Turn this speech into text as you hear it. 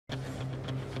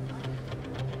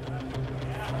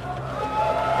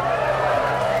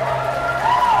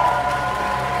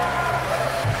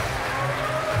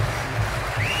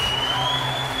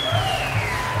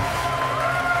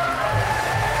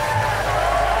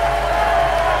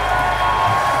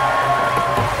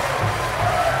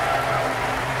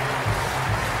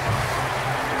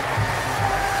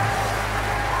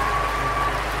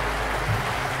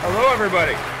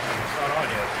everybody? It's not on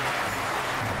yet.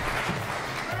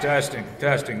 Testing,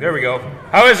 testing. There we go.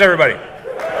 How is everybody? Great.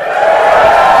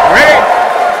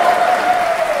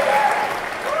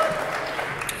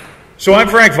 So I'm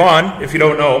Frank Vaughan, if you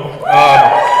don't know.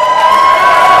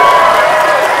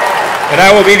 And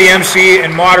I will be the MC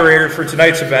and moderator for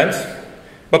tonight's event.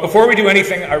 But before we do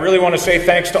anything, I really want to say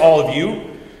thanks to all of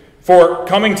you for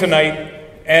coming tonight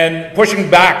and pushing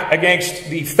back against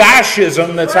the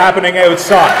fascism that's happening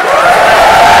outside.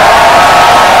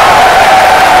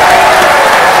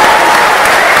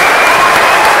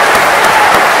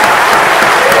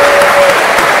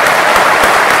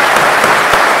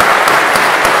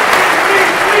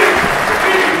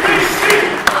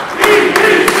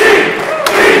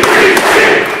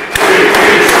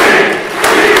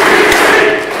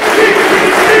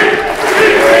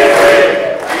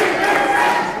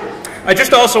 I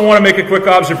just also want to make a quick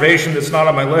observation that's not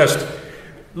on my list.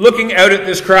 Looking out at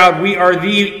this crowd, we are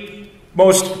the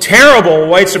most terrible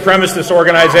white supremacist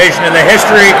organization in the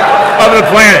history of the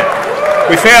planet.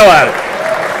 We fail at it.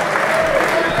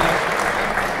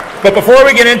 But before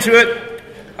we get into it,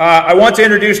 I want to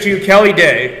introduce to you Kelly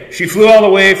Day. She flew all the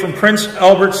way from Prince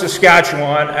Albert,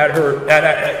 Saskatchewan at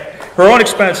her own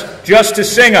expense just to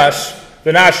sing us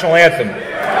the national anthem.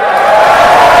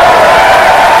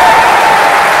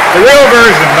 The real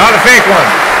version, not a fake one.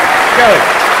 Kelly.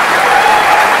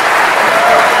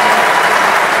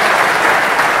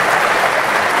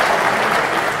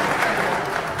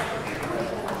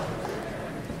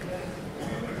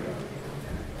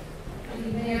 Good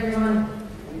evening, everyone.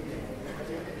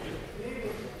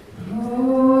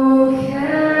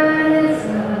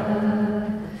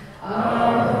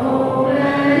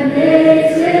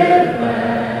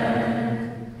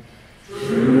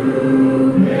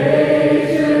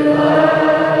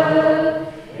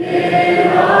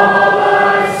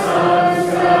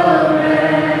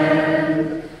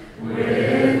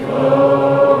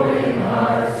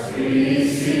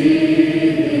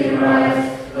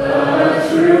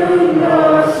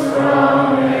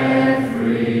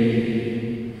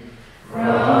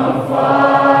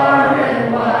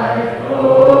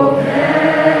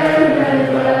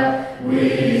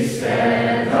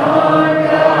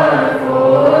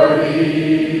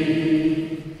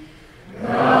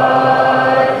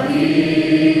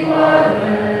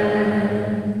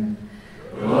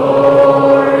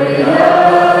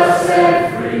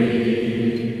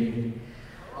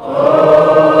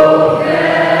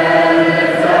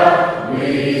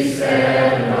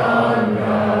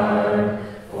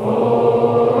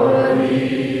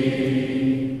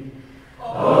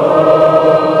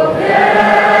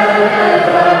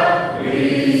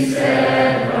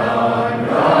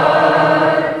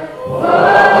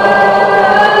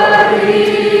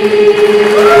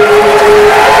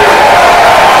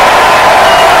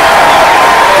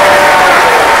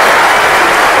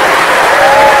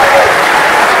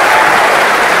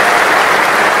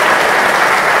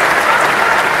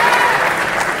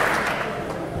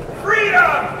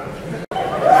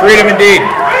 Freedom indeed.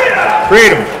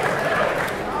 Freedom.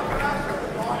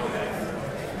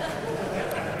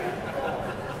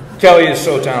 Kelly is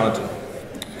so talented.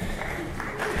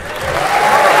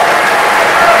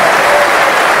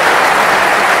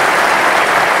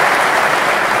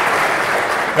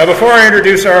 Now, before I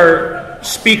introduce our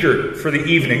speaker for the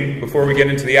evening, before we get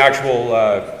into the actual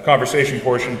conversation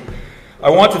portion, I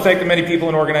want to thank the many people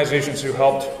and organizations who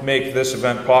helped make this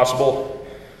event possible.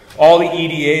 All the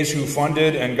EDAs who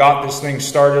funded and got this thing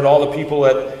started, all the people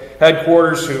at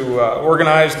headquarters who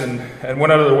organized and went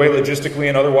out of their way logistically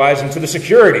and otherwise, and to the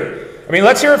security. I mean,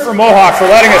 let's hear it for Mohawk for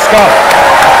letting us come.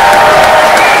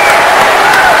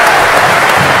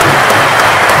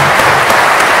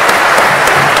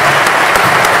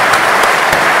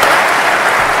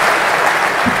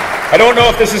 I don't know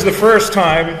if this is the first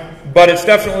time, but it's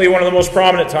definitely one of the most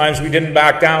prominent times we didn't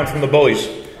back down from the bullies.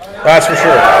 That's for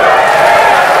sure.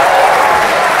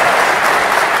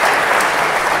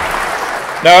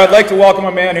 Now, I'd like to welcome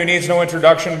a man who needs no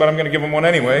introduction, but I'm going to give him one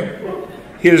anyway.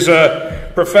 He is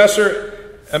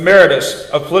Professor Emeritus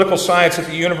of Political Science at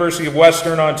the University of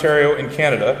Western Ontario in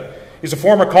Canada. He's a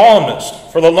former columnist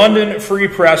for the London Free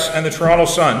Press and the Toronto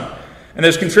Sun, and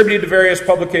has contributed to various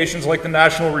publications like the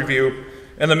National Review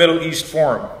and the Middle East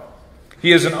Forum.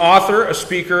 He is an author, a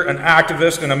speaker, an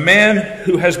activist, and a man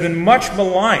who has been much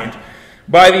maligned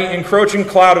by the encroaching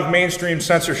cloud of mainstream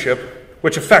censorship,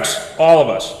 which affects all of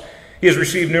us. He has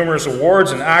received numerous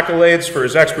awards and accolades for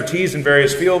his expertise in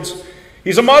various fields.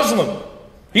 He's a Muslim.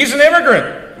 He's an immigrant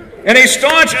and a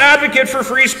staunch advocate for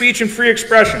free speech and free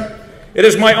expression. It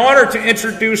is my honor to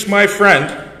introduce my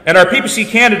friend and our PPC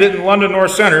candidate in London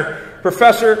North Centre,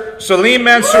 Professor Salim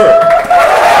Mansur.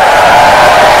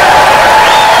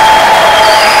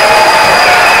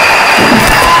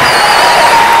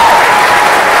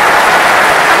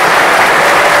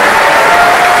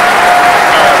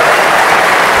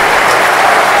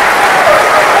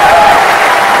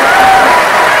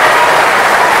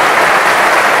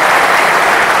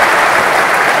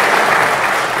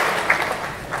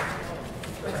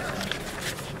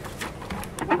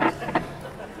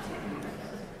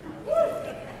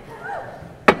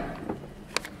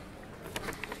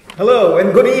 Hello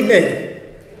and good evening,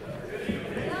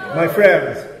 my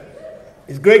friends.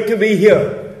 It's great to be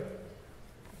here.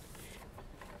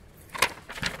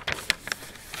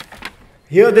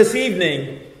 Here this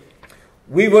evening,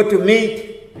 we were to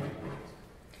meet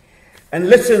and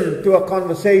listen to a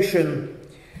conversation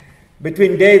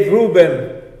between Dave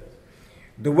Rubin,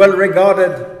 the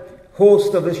well-regarded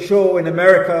host of a show in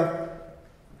America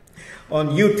on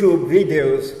YouTube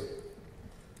videos,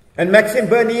 and Maxime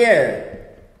Bernier,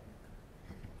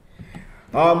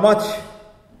 our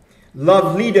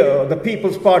much-loved leader of the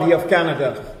People's Party of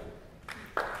Canada.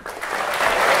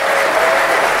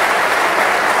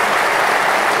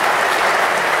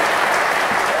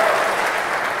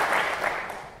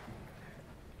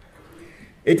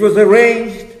 It was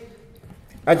arranged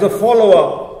as a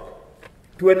follow-up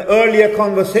to an earlier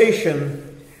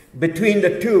conversation between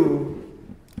the two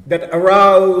that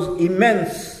aroused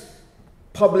immense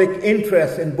public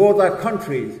interest in both our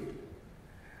countries,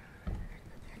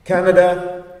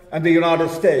 Canada and the United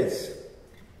States.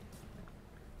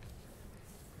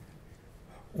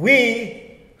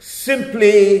 We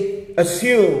simply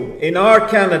assume in our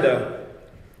Canada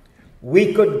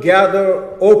we could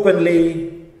gather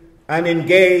openly and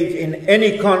engage in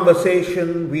any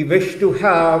conversation we wish to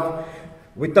have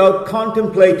without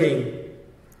contemplating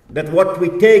that what we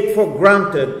take for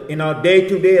granted in our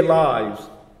day-to-day lives,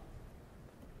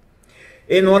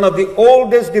 in one of the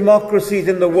oldest democracies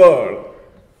in the world,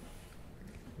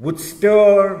 would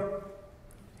stir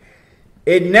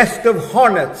a nest of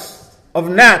hornets, of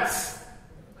gnats,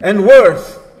 and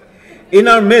worse, in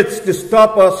our midst to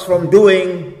stop us from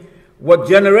doing what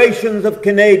generations of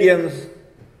Canadians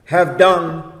have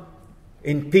done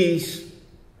in peace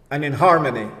and in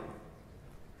harmony.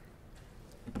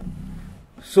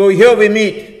 So here we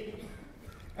meet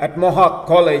at Mohawk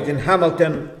College in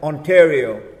Hamilton,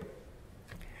 Ontario,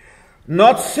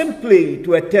 not simply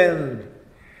to attend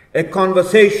a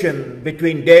conversation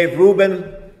between Dave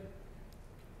Rubin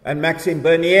and Maxime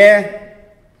Bernier,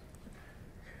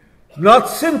 not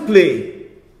simply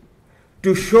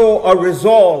to show a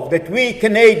resolve that we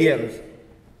Canadians,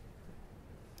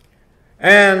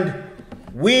 and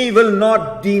we will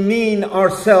not demean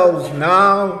ourselves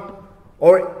now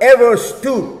or ever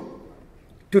stoop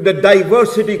to the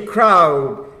diversity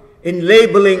crowd in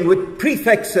labeling with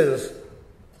prefixes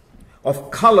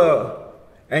of color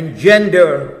and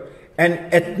gender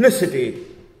and ethnicity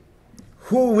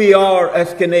who we are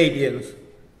as Canadians.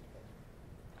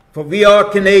 For we are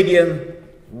Canadian,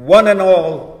 one and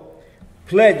all,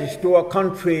 pledged to a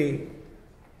country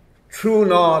true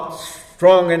north,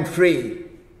 strong and free.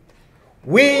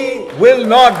 We will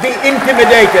not be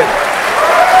intimidated.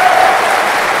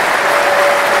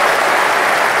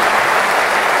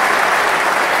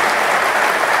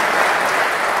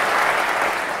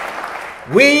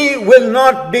 We will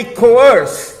not be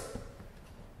coerced.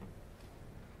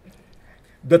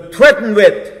 The threatened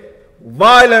with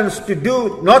violence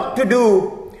not to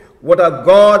do what a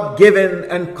God-given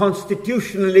and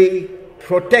constitutionally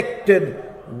protected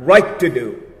right to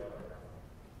do,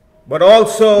 but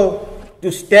also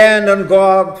to stand on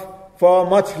guard for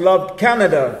much-loved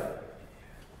Canada,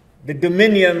 the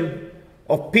dominion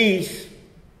of peace,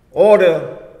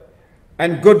 order,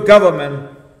 and good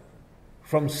government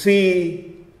from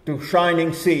sea to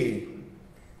shining sea.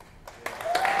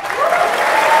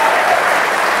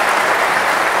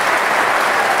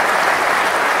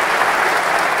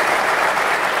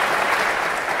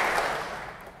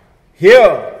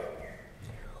 Here,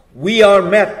 we are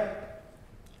met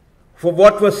for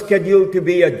what was scheduled to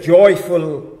be a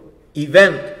joyful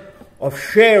event of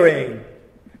sharing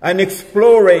and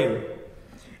exploring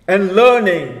and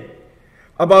learning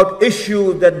about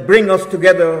issues that bring us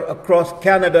together across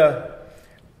Canada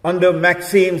under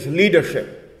Maxime's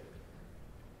leadership,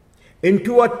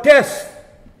 into a test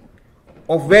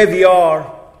of where we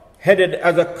are headed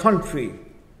as a country,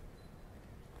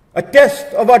 a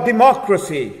test of our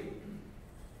democracy,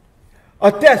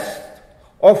 a test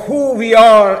of who we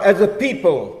are as a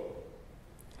people,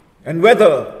 and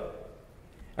whether,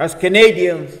 as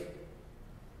Canadians,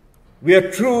 we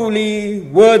are truly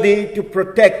worthy to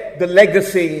protect the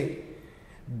legacy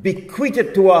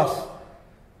bequeathed to us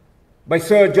by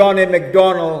Sir John A.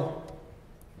 Macdonald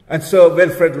and Sir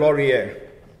Wilfrid Laurier.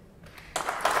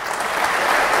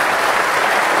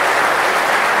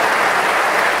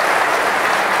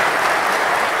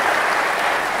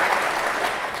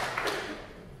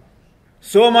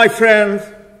 So, my friends,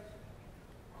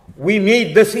 we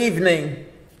meet this evening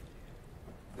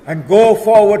and go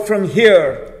forward from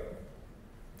here.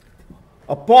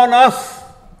 Upon us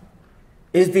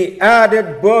is the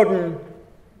added burden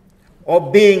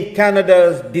of being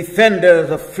Canada's defenders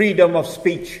of freedom of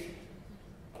speech.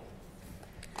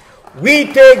 We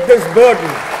take this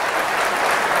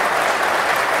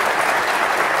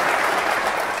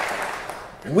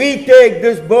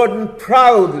burden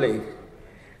proudly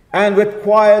and with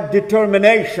quiet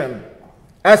determination,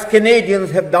 as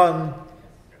Canadians have done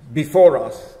before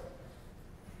us.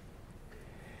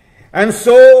 And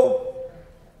so,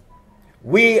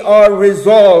 we are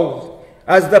resolved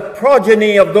as the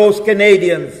progeny of those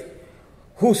Canadians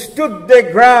who stood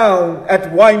their ground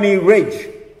at Vimy Ridge,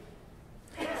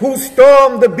 who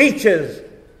stormed the beaches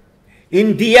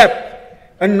in Dieppe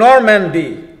and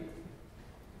Normandy,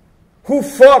 who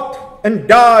fought and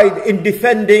died in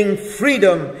defending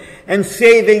freedom and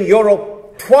saving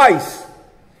Europe twice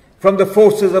from the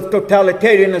forces of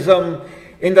totalitarianism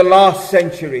in the last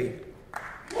century.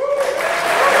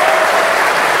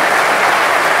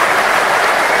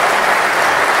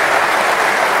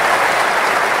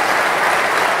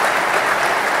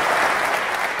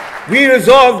 We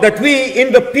resolve that we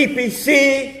in the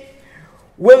PPC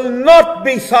will not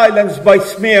be silenced by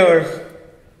smears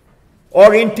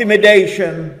or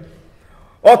intimidation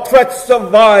or threats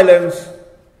of violence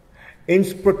in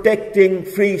protecting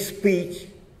free speech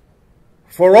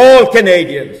for all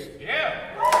Canadians. Yeah.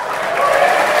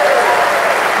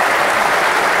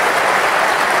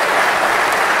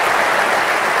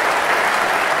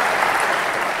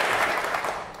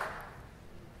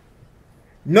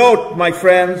 Note, my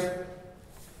friends,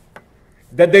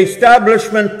 that the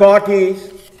establishment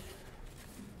parties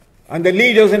and the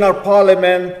leaders in our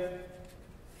parliament,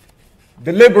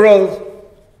 the Liberals,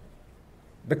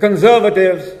 the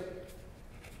Conservatives,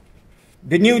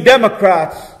 the New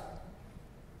Democrats,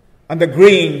 and the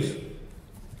Greens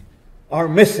are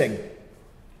missing.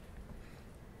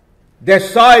 Their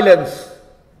silence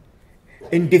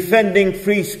in defending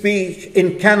free speech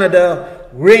in Canada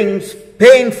rings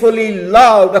painfully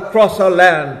loud across our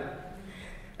land,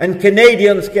 and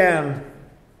Canadians can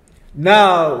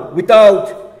now,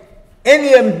 without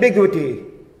any ambiguity,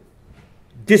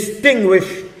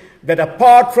 distinguish that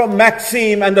apart from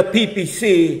Maxime and the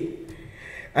PPC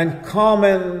and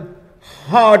common,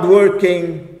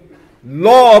 hard-working,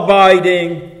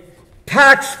 law-abiding,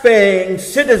 tax-paying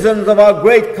citizens of our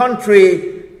great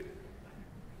country,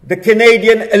 the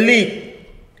Canadian elite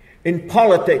in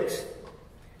politics,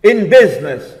 in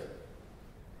business,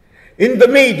 in the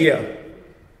media,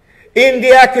 in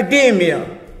the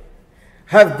academia,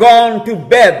 have gone to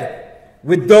bed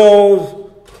with those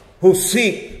who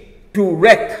seek to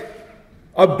wreck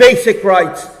our basic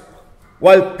rights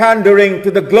while pandering to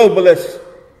the globalists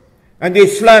and the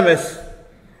Islamists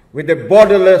with a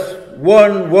borderless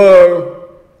one world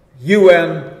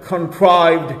UN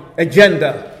contrived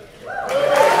agenda.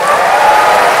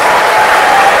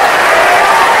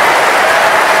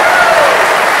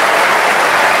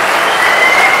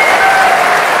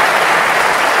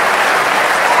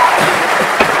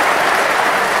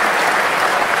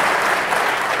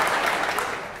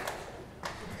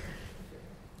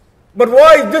 But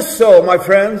why is this so, my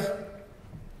friends?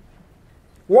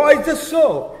 Why is this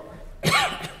so?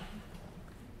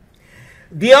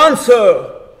 The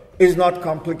answer is not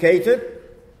complicated.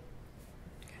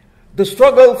 The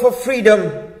struggle for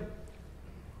freedom,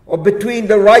 or between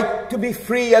the right to be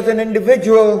free as an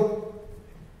individual,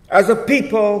 as a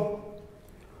people,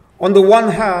 on the one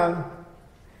hand,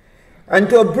 and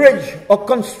to abridge or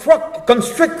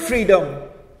constrict freedom,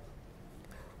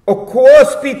 or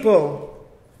coerce people,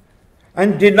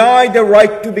 and deny the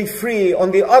right to be free,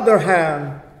 on the other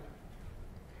hand,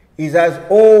 is as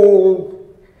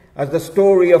old as the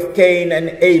story of Cain and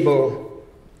Abel,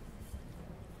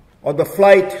 or the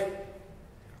flight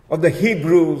of the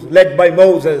Hebrews led by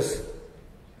Moses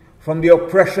from the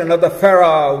oppression of the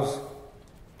pharaohs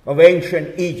of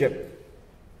ancient Egypt.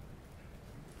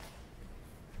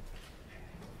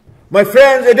 My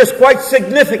friends, it is quite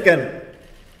significant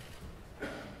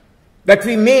that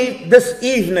we meet this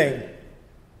evening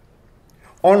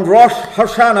on Rosh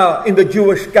Hashanah in the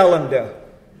Jewish calendar,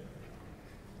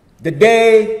 the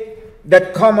day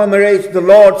that commemorates the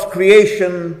Lord's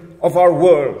creation of our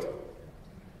world.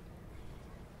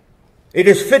 It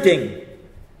is fitting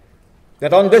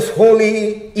that on this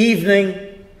holy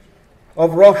evening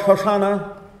of Rosh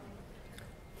Hashanah,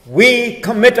 we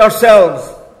commit ourselves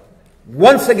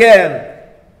once again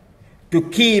to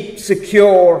keep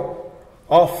secure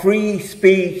our free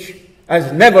speech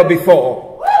as never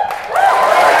before.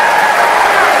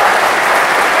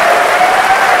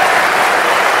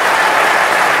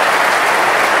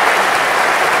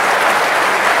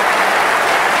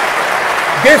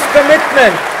 This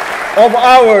commitment of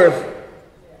ours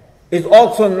is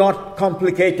also not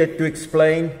complicated to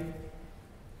explain.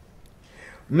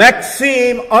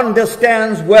 Maxime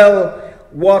understands well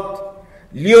what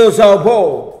Liu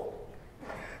Xiaobo,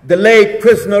 the late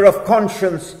prisoner of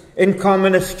conscience in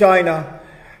Communist China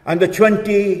and the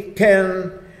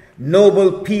 2010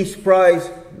 Nobel Peace Prize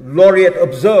laureate,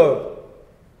 observed,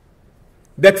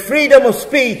 that freedom of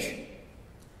speech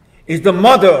is the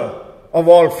mother of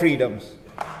all freedoms.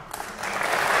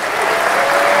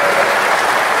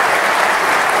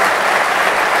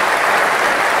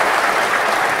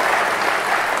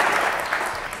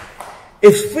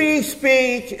 If free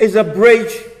speech is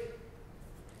abridged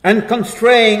and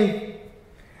constrained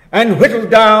and whittled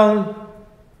down,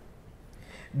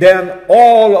 then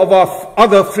all of our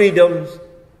other freedoms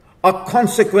are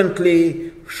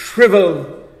consequently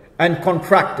shriveled and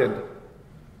contracted.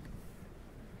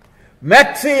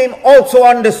 Maxime also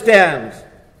understands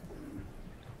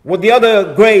what the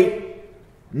other great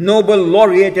Nobel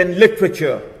laureate in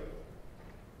literature,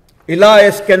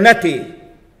 Elias Canetti,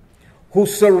 who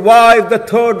survived the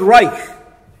Third Reich,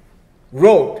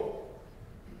 wrote,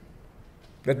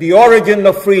 that the origin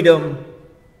of freedom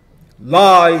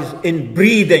lies in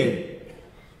breathing.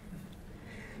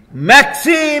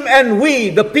 Maxime and we,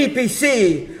 the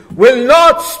PPC, will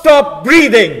not stop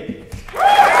breathing.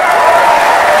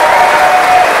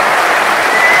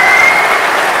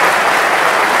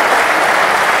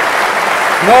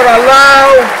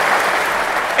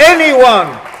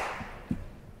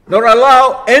 Nor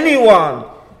allow anyone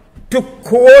to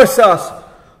coerce us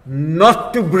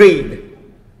not to breathe.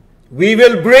 We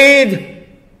will breathe.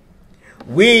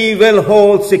 We will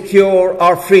hold secure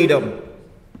our freedom.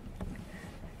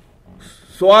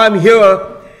 So I'm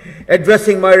here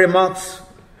addressing my remarks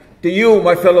to you,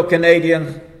 my fellow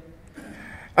Canadians,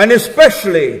 and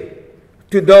especially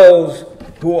to those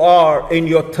who are in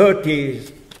your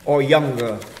 30s or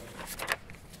younger.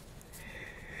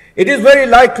 It is very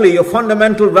likely your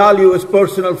fundamental value is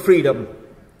personal freedom.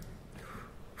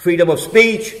 Freedom of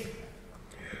speech,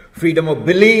 freedom of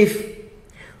belief,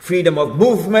 freedom of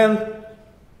movement,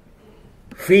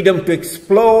 freedom to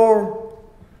explore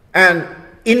and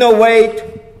innovate,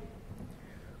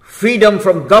 freedom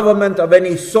from government of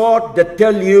any sort that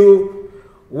tell you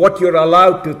what you're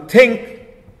allowed to think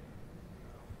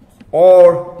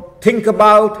or think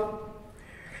about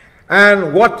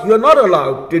and what you're not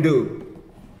allowed to do.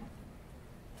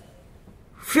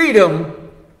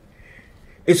 Freedom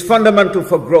is fundamental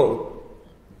for growth.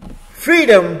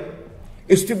 Freedom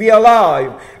is to be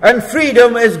alive, and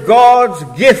freedom is God's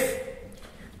gift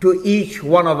to each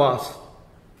one of us.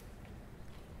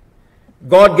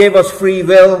 God gave us free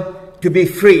will to be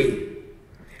free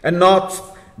and not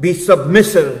be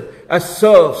submissive as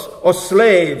serfs or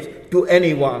slaves to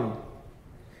anyone.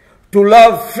 To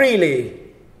love freely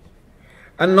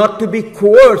and not to be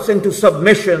coerced into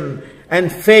submission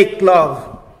and fake love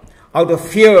out of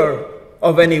fear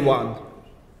of anyone.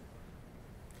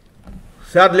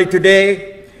 Sadly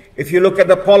today, if you look at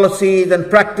the policies and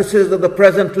practices of the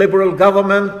present Liberal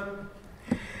government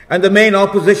and the main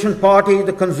opposition party,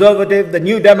 the Conservative, the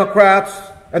New Democrats,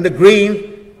 and the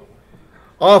Green,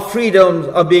 our freedoms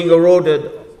are being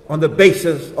eroded on the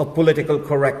basis of political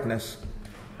correctness.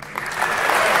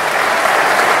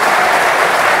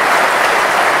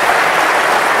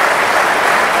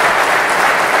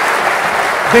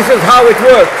 This is how it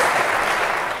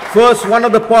works. First, one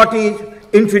of the parties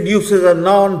introduces a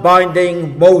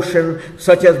non-binding motion,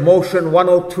 such as Motion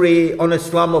 103 on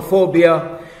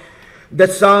Islamophobia,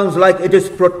 that sounds like it is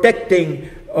protecting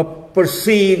a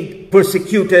perceived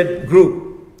persecuted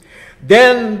group.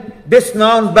 Then this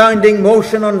non-binding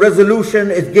motion on resolution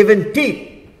is given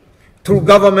teeth through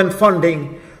government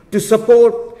funding to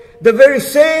support the very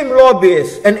same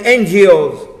lobbyists and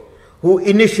NGOs who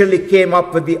initially came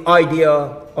up with the idea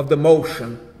of the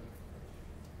motion.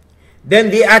 Then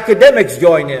the academics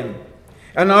join in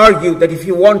and argue that if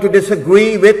you want to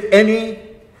disagree with any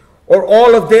or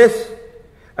all of this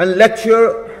and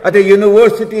lecture at a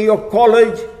university or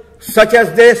college such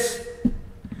as this,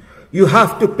 you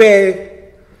have to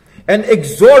pay an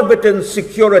exorbitant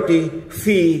security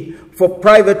fee for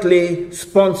privately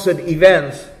sponsored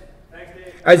events.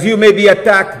 as you may be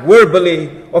attacked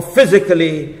verbally or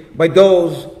physically by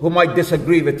those who might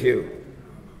disagree with you.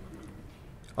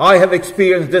 I have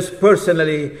experienced this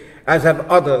personally, as have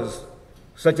others,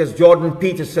 such as Jordan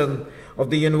Peterson of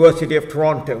the University of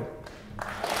Toronto.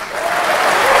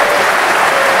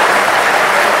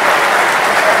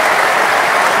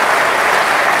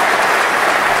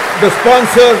 The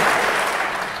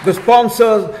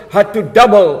sponsors had to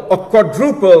double or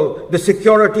quadruple the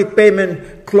security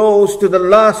payment close to the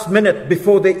last minute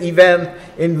before the event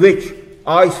in which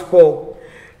I spoke,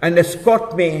 and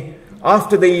escort me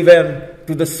after the event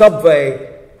to the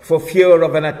subway for fear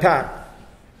of an attack.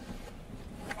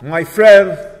 My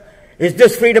friends, is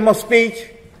this freedom of speech?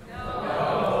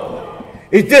 No.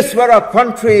 Is this where our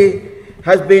country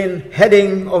has been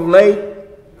heading of late?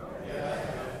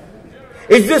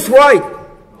 Is this right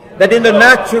that in the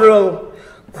natural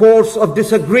course of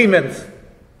disagreements,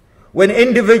 when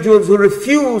individuals who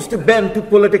refuse to bend to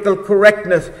political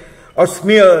correctness are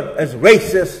smeared as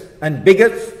racists and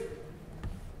bigots?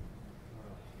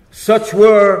 Such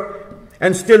were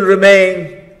and still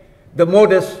remain the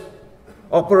modus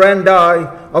operandi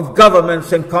of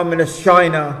governments in communist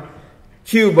China,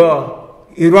 Cuba,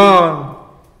 Iran,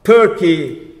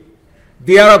 Turkey,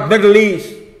 the Arab Middle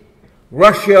East,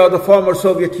 Russia, the former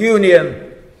Soviet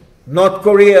Union, North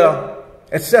Korea,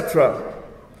 etc.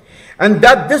 And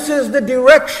that this is the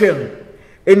direction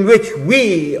in which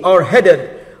we are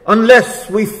headed unless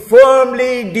we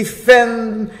firmly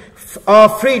defend our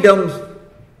freedoms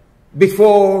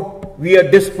before we are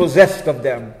dispossessed of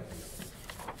them.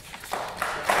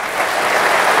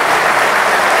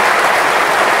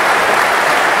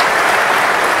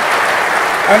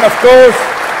 And of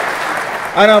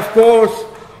course,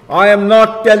 I am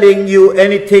not telling you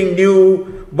anything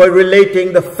new by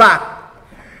relating the fact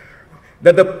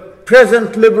that the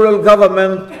present Liberal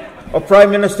government of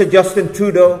Prime Minister Justin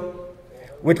Trudeau,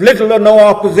 with little or no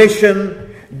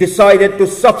opposition, decided to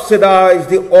subsidize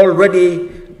the already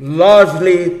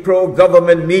largely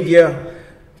pro-government media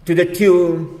to the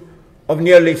tune of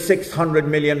nearly $600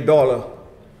 million.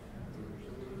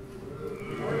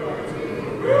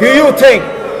 Do you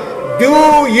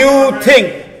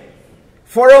think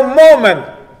for a moment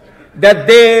that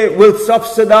they will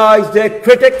subsidize their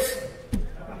critics?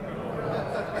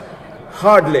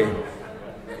 Hardly.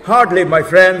 Hardly, my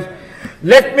friends.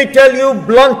 Let me tell you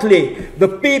bluntly, the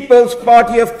People's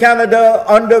Party of Canada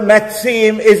under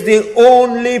Maxime is the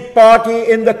only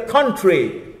party in the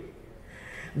country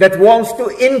that wants to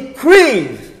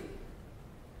increase,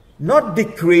 not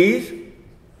decrease,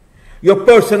 your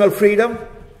personal freedom.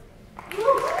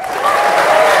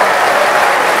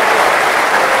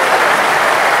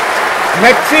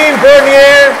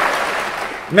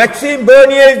 Maxime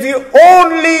Bernier is the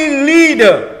only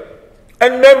leader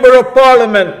and member of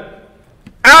Parliament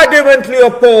adamantly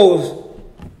opposed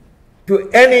to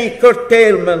any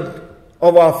curtailment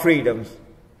of our freedoms.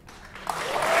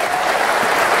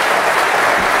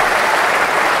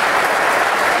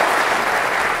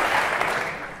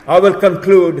 I will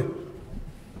conclude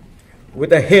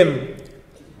with a hymn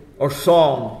or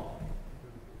song,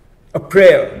 a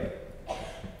prayer,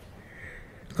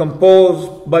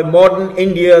 composed by modern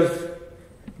India's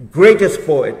greatest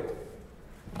poet,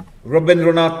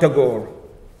 Rabindranath Tagore.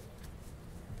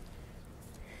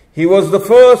 He was the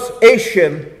first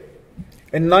Asian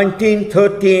in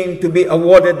 1913 to be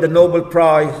awarded the Nobel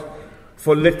Prize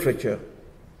for Literature.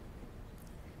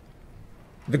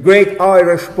 The great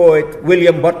Irish poet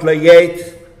William Butler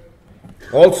Yeats,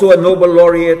 also a Nobel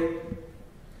laureate,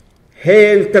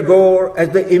 hailed Tagore as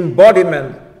the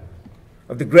embodiment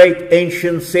of the great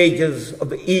ancient sages of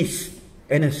the East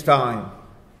in his time.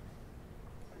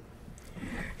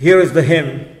 Here is the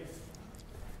hymn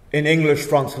in English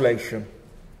translation.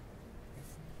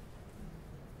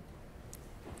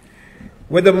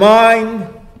 Where the mind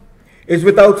is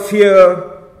without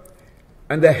fear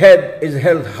and the head is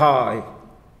held high,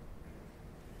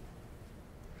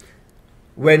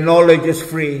 where knowledge is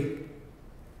free,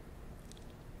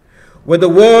 where the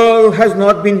world has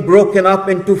not been broken up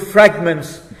into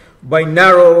fragments by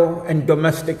narrow and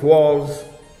domestic walls,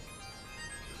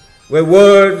 where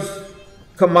words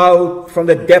come out from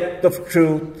the depth of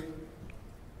truth,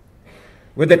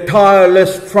 where the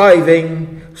tireless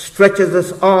striving stretches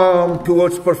its arm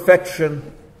towards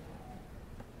perfection,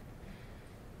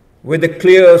 where the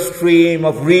clear stream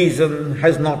of reason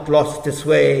has not lost its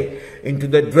way into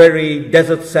the dreary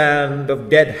desert sand of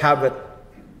dead habit,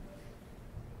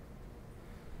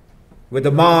 where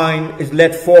the mind is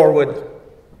led forward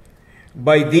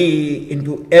by thee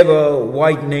into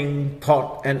ever-widening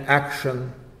thought and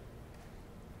action.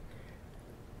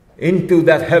 into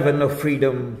that heaven of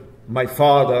freedom, my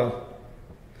Father,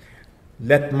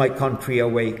 let my country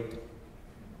awake.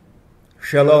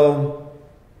 Shalom,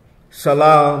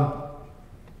 salam,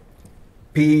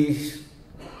 peace,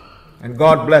 and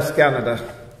God bless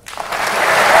Canada.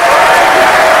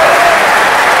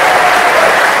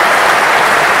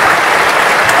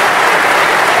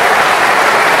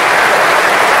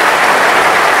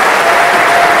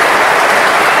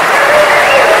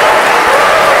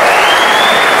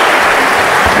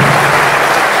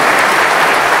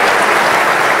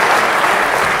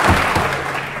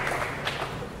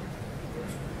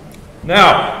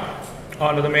 Now,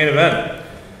 on to the main event.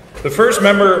 The first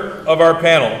member of our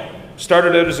panel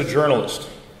started out as a journalist.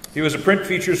 He was a print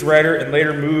features writer and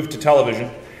later moved to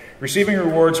television, receiving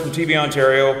rewards from TV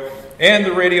Ontario and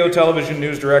the Radio Television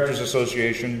News Directors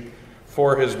Association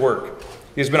for his work.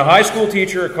 He has been a high school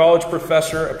teacher, a college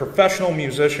professor, a professional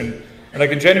musician, and I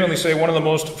can genuinely say one of the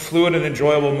most fluid and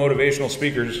enjoyable motivational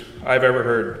speakers I've ever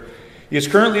heard. He is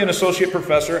currently an associate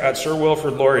professor at Sir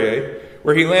Wilfrid Laurier,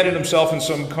 where he landed himself in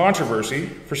some controversy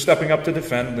for stepping up to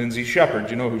defend Lindsay Shepherd. Do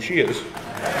you know who she is?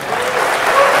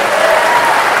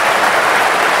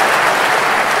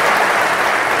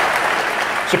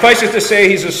 Suffice it to say,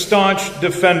 he's a staunch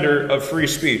defender of free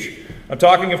speech. I'm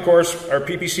talking, of course, our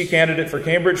PPC candidate for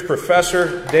Cambridge,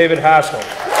 Professor David Haskell.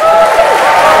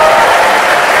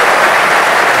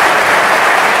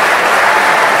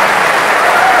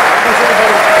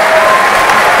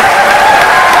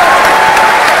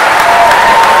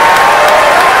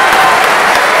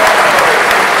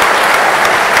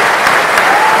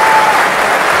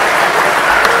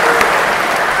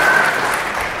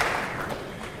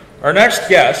 Our next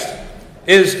guest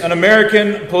is an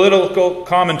American political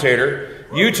commentator,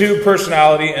 YouTube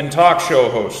personality, and talk show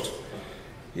host.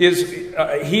 He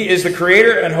is the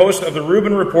creator and host of the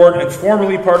Rubin Report and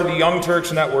formerly part of the Young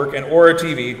Turks Network and Aura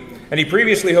TV, and he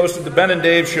previously hosted the Ben and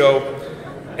Dave Show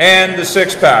and the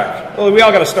Six Pack. Well, we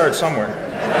all got to start somewhere.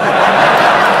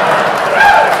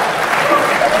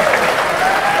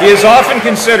 He is often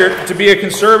considered to be a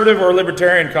conservative or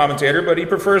libertarian commentator, but he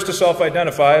prefers to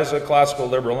self-identify as a classical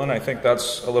liberal, and I think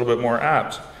that's a little bit more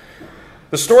apt.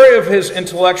 The story of his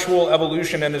intellectual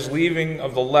evolution and his leaving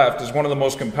of the left is one of the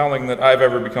most compelling that I've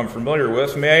ever become familiar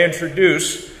with. May I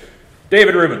introduce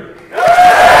David Rubin.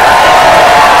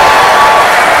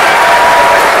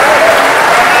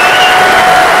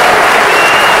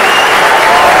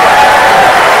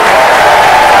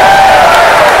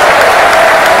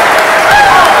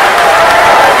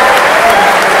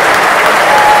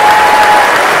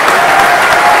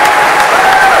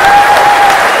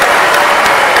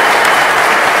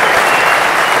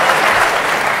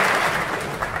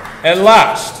 And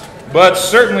last, but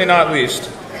certainly not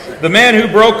least, the man who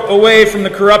broke away from the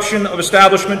corruption of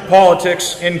establishment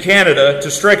politics in Canada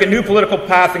to strike a new political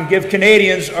path and give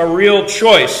Canadians a real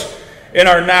choice in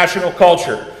our national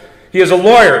culture. He is a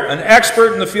lawyer, an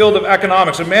expert in the field of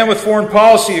economics, a man with foreign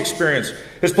policy experience.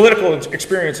 His political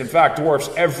experience, in fact,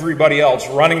 dwarfs everybody else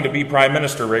running to be Prime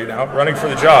Minister right now, running for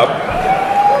the job.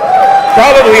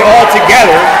 Probably all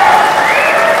together.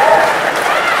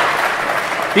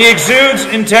 He exudes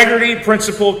integrity,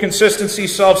 principle, consistency,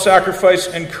 self-sacrifice,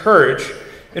 and courage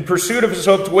in pursuit of his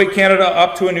hope to wake Canada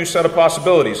up to a new set of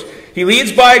possibilities. He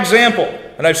leads by example,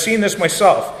 and I've seen this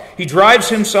myself. He drives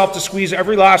himself to squeeze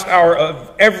every last hour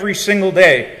of every single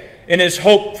day in his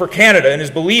hope for Canada, and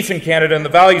his belief in Canada and the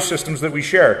value systems that we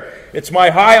share. It's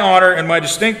my high honor and my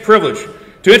distinct privilege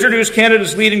to introduce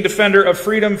Canada's leading defender of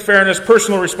freedom, fairness,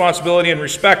 personal responsibility, and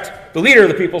respect, the leader of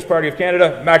the People's Party of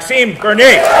Canada, Maxime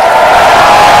Bernier.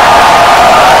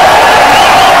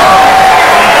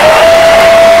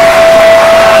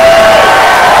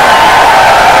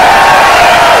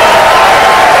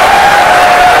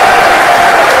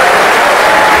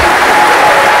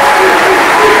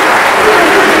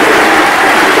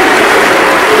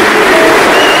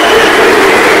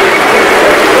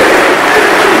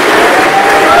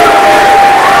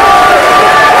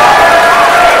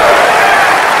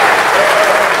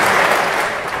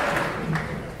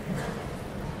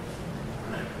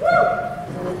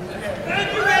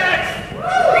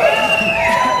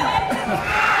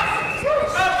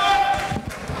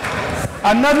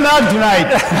 I'm not loud tonight.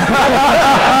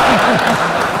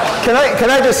 Can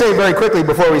I just say very quickly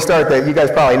before we start that you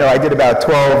guys probably know I did about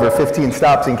 12 or 15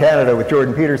 stops in Canada with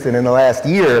Jordan Peterson in the last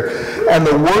year, and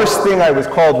the worst thing I was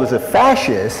called was a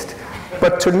fascist,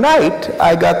 but tonight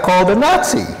I got called a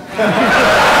Nazi.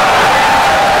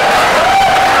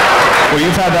 Well,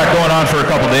 you've had that going on for a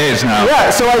couple days now. Yeah,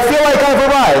 so I feel like I've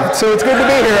arrived, so it's good to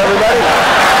be here, everybody.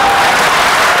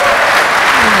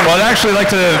 Well, I'd actually like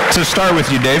to start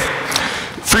with you, Dave.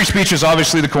 Free speech is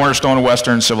obviously the cornerstone of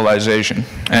Western civilization,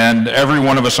 and every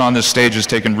one of us on this stage has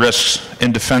taken risks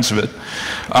in defense of it.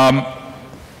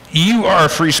 You are a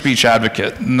free speech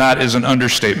advocate, and that is an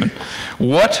understatement.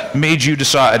 What made you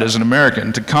decide as an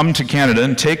American to come to Canada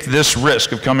and take this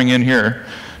risk of coming in here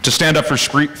to stand up for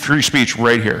free speech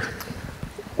right here?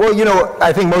 Well, you know,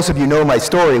 I think most of you know my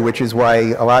story, which is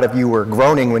why a lot of you were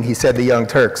groaning when he said the Young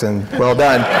Turks, and well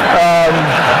done.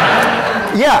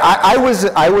 Yeah, I was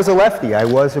a lefty. I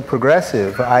was a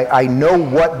progressive. I know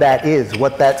what that is,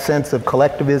 what that sense of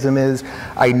collectivism is.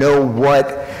 I know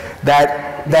what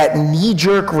that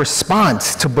knee-jerk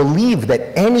response to believe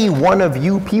that any one of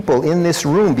you people in this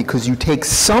room, because you take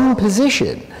some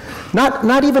position,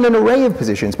 not even an array of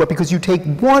positions, but because you take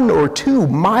one or two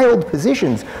mild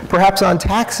positions, perhaps on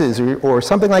taxes or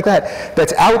something like that,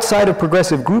 that's outside of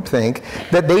progressive groupthink,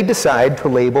 that they decide to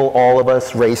label all of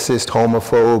us racist,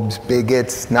 homophobes,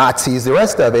 bigots, Nazis, the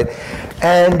rest of it.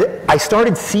 And I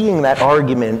started seeing that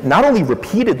argument not only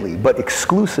repeatedly, but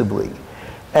exclusively.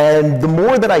 And the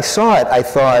more that I saw it, I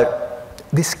thought,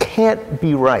 this can't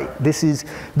be right. This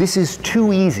is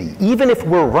too easy. Even if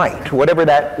we're right, whatever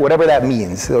that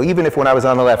means. So even if when I was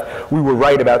on the left, we were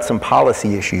right about some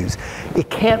policy issues, it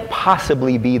can't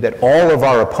possibly be that all of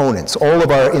our opponents, all of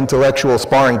our intellectual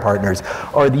sparring partners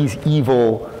are these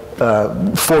evil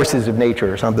forces of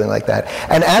nature or something like that.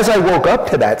 And as I woke up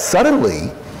to that, suddenly,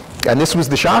 and this was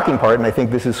the shocking part, and I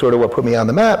think this is sort of what put me on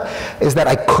the map, is that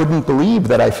I couldn't believe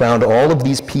that I found all of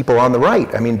these people on the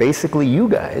right, I mean basically you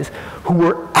guys, who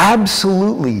were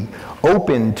absolutely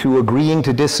open to agreeing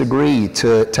to disagree,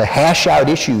 to hash out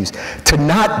issues, to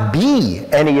not be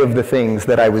any of the things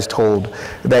that I was told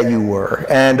that you were.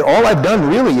 And all I've done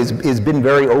really is been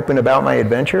very open about my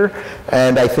adventure,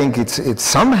 and I think it's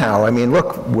somehow, I mean,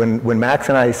 look, when Max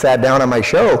and I sat down on my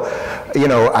show, you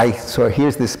know, so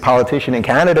here's this politician in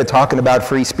Canada talking about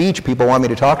free speech, people want me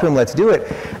to talk to him, let's do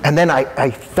it. And then I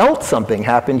felt something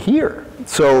happen here.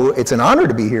 So it's an honor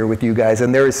to be here with you guys,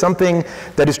 and there is something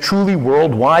that is truly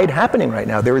worldwide happening right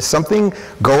now. There is something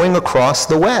going across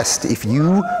the West. If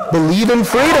you believe in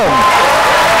freedom,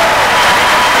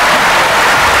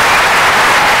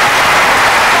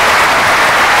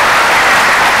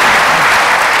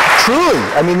 truly,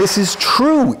 I mean, this is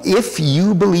true. If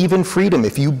you believe in freedom,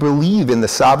 if you believe in the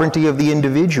sovereignty of the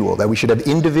individual, that we should have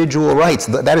individual rights,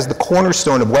 that is the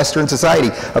cornerstone of Western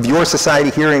society, of your society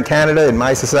here in Canada, and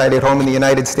my society at home in the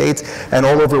United States, and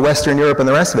all over Western Europe and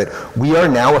the rest of it. We are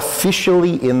now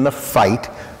officially in the fight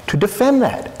to defend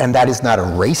that. And that is not a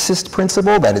racist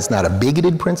principle, that is not a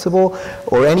bigoted principle,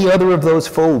 or any other of those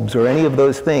phobes, or any of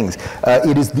those things.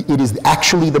 It is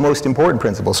actually the most important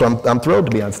principle. So I'm thrilled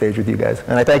to be on stage with you guys.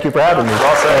 And I thank you for having me.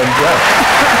 Well said.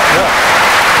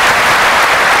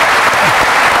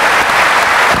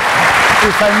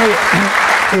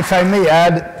 If I may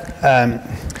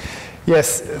add,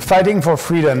 yes, fighting for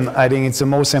freedom, I think it's the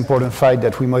most important fight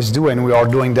that we must do, and we are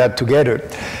doing that together.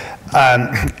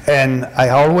 And I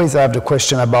always have the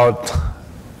question about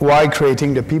why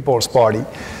creating the People's Party.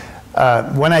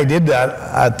 When I did that,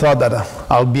 I thought that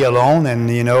I'll be alone, and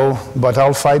but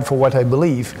I'll fight for what I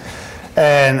believe.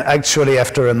 And actually,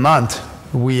 after a month,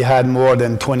 we had more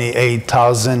than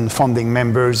 28,000 founding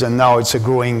members, and now it's a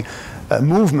growing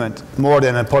movement, more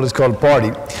than a political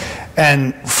party.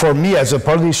 And for me, as a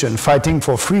politician, fighting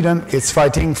for freedom, it's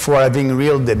fighting for having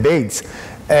real debates.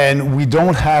 And we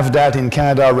don't have that in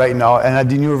Canada right now, and at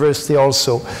the university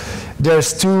also.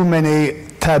 There's too many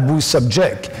taboo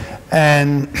subjects.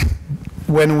 And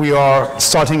when we are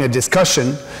starting a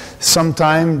discussion,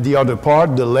 sometimes the other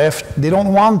part, the left, they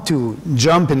don't want to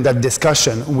jump in that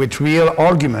discussion with real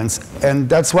arguments. And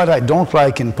that's what I don't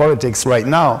like in politics right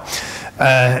now.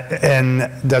 And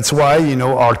that's why,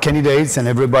 our candidates and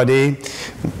everybody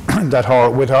that are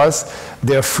with us,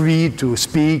 they're free to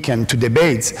speak and to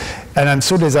debate. And I'm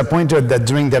so disappointed that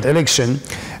during that election,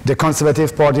 the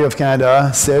Conservative Party of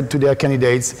Canada said to their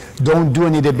candidates, don't do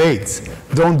any debates.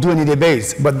 Don't do any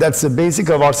debates. But that's the basic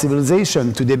of our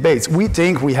civilization, to debate. We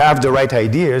think we have the right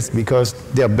ideas because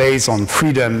they're based on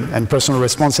freedom and personal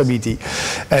responsibility.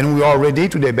 And we are ready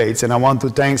to debate. And I want to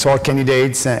thank our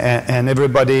candidates and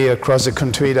everybody across the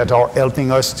country that are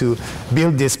helping us to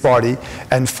build this party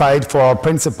and fight for our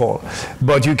principle.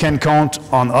 But you can count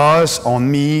on us, on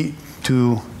me,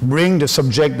 to bring the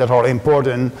subjects that are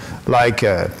important, like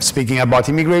speaking about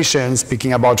immigration,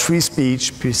 speaking about free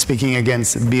speech, speaking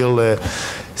against Bill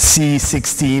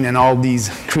C-16 and all these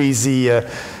crazy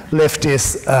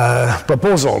leftist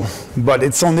proposal, but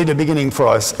it's only the beginning for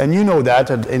us. And you know that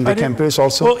in the campus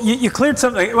also. Well, you cleared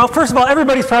something. Well, first of all,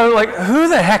 everybody's probably like, who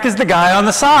the heck is the guy on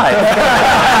the side?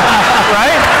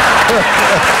 Right?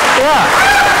 Yeah.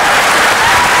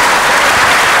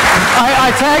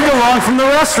 I tagged along from the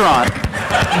restaurant.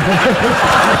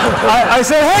 I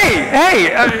said,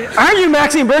 hey, aren't you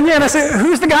Maxime Bernier? And I said,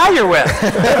 who's the guy you're with?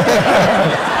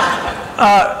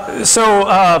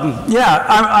 Yeah,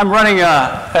 I'm running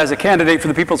as a candidate for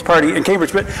the People's Party in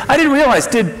Cambridge, but I didn't realize,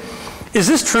 is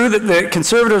this true that the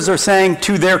conservatives are saying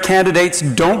to their candidates,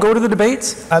 don't go to the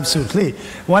debates? Absolutely.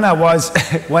 When I was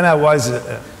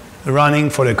running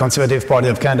for the Conservative Party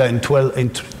of Canada in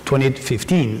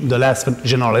 2015, the last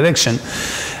general election,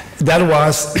 that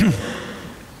was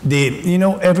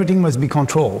everything must be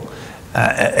controlled.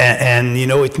 And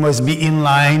it must be in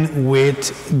line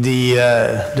with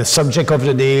the subject of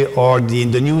the day or the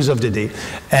news of the day.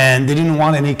 And they didn't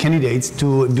want any candidates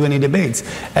to do any debates.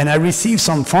 And I received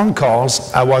some phone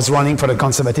calls. I was running for the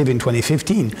Conservative in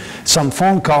 2015. Some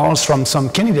phone calls from some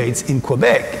candidates in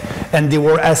Quebec. And they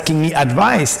were asking me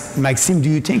advice. Maxime, do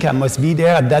you think I must be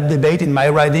there at that debate in my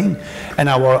riding? And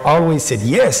I always said,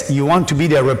 yes, you want to be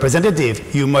their representative.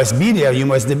 You must be there, you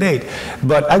must debate.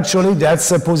 But actually, that's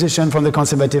a position from the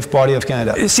Conservative Party of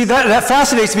Canada. See, that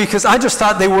fascinates me because I just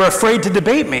thought they were afraid to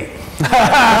debate me. But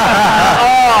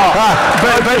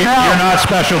now, you're not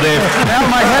special, Dave. Now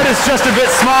my head is just a bit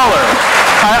smaller.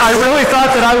 I really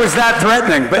thought that I was that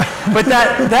threatening. But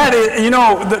that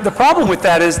is, the problem with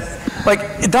that is,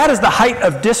 like, that is the height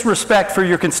of disrespect for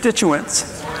your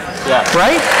constituents. Yeah.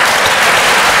 Right?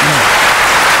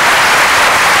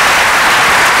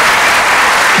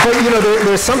 But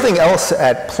there's something else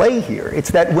at play here.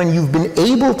 It's that when you've been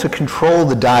able to control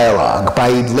the dialogue by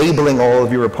labeling all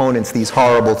of your opponents these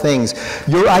horrible things,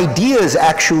 your ideas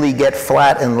actually get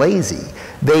flat and lazy.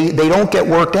 They don't get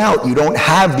worked out. You don't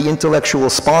have the intellectual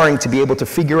sparring to be able to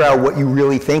figure out what you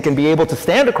really think and be able to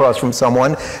stand across from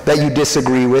someone that you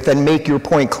disagree with and make your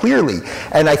point clearly.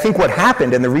 And I think what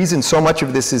happened, and the reason so much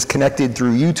of this is connected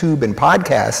through YouTube and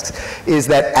podcasts, is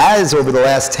that as over the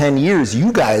last 10 years,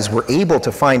 you guys were able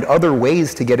to find other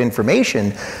ways to get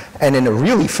information, and in a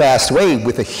really fast way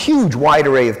with a huge wide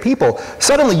array of people,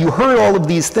 suddenly you heard all of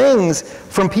these things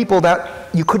from people that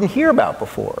you couldn't hear about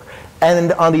before.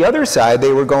 And on the other side,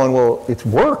 they were going, well, it's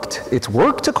worked. It's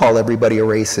worked to call everybody a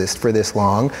racist for this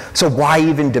long, so why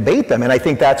even debate them? And I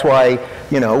think that's why,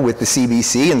 with the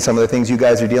CBC and some of the things you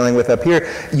guys are dealing with up here,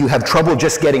 you have trouble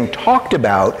just getting talked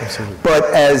about. Absolutely. But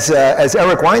as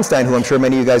Eric Weinstein, who I'm sure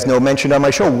many of you guys know, mentioned on my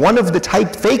show, one of the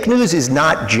fake news is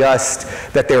not just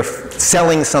that they're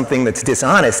selling something that's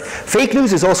dishonest. Fake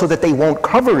news is also that they won't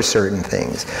cover certain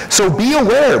things. So be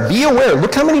aware, be aware.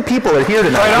 Look how many people are here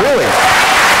tonight, really.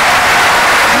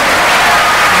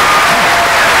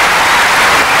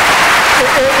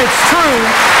 It's true.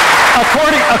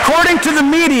 According to the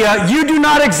media, you do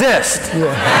not exist.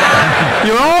 Yeah.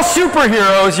 You're all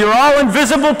superheroes. You're all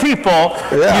invisible people.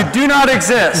 Yeah. You do not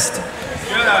exist.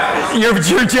 Jedi. You're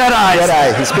Jedis. Jedi.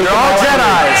 You're all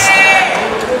Jedis.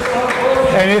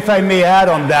 And if I may add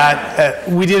on that,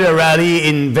 we did a rally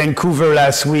in Vancouver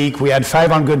last week. We had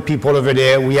 500 people over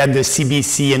there. We had the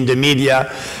CBC and the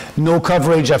media. No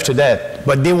coverage after that,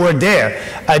 but they were there.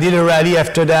 I did a rally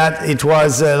after that. It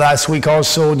was last week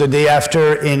also, the day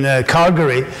after in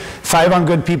Calgary.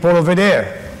 500 people over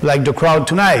there, like the crowd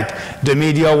tonight. The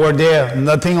media were there,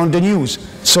 nothing on the news.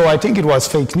 So I think it was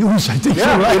fake news. I think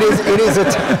yeah, right. It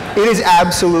is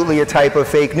absolutely a type of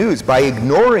fake news by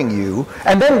ignoring you.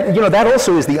 And then, that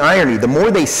also is the irony. The more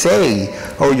they say,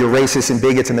 oh, you're racist and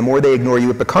bigots, and the more they ignore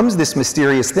you, it becomes this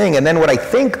mysterious thing. And then what I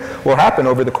think will happen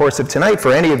over the course of tonight,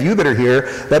 for any of you that are here,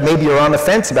 that maybe are on the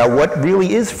fence about what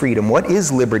really is freedom, what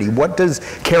is liberty, what does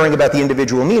caring about the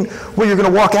individual mean, well, you're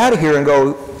going to walk out of here and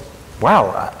go,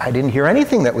 wow, I didn't hear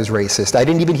anything that was racist. I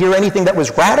didn't even hear anything that was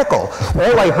radical.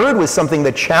 All I heard was something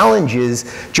that challenges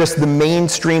just the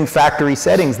mainstream factory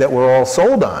settings that we're all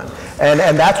sold on. And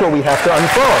that's what we have to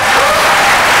unfold.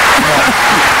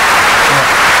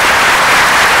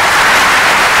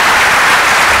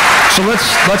 So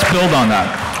let's build on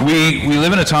that. We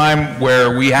live in a time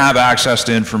where we have access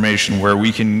to information, where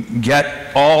we can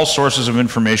get all sources of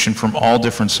information from all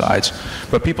different sides,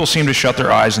 but people seem to shut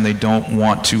their eyes and they don't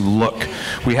want to look.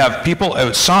 We have people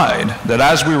outside that,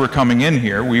 as we were coming in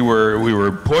here, we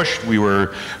were pushed, we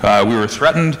were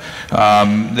threatened.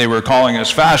 They were calling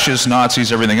us fascists,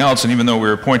 Nazis, everything else, and even though we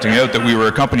were pointing out that we were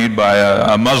accompanied by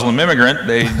a Muslim immigrant,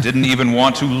 they didn't even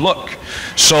want to look.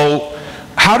 So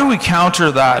how do we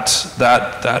counter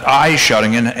that eye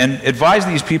shutting and advise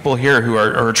these people here who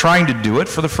are trying to do it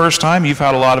for the first time? You've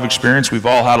had a lot of experience. We've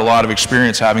all had a lot of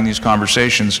experience having these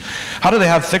conversations. How do they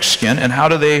have thick skin, and how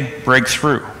do they break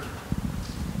through?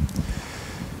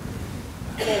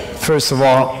 First of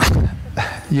all,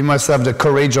 you must have the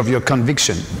courage of your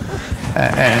conviction.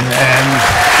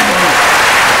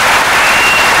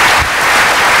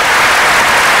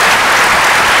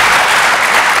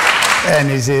 And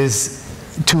it is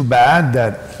too bad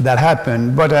that that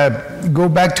happened. But go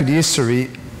back to the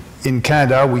history. In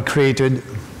Canada, we created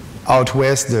out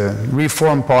west the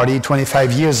Reform Party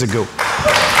 25 years ago.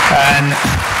 And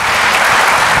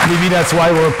maybe that's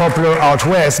why we're popular out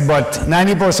west, but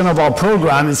 90% of our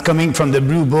program is coming from the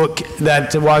Blue Book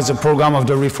that was a program of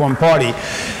the Reform Party.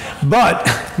 But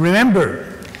remember,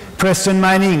 Preston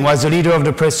Manning was the leader of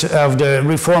the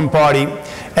Reform Party,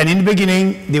 and in the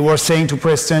beginning they were saying to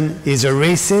Preston, he's a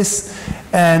racist,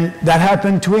 and that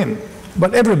happened to him.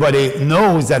 But everybody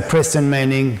knows that Preston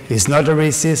Manning is not a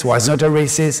racist, was not a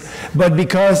racist, but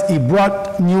because he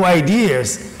brought new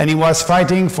ideas and he was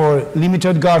fighting for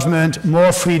limited government,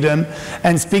 more freedom,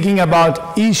 and speaking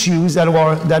about issues that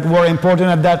were important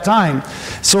at that time.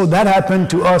 So that happened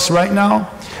to us right now.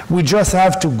 We just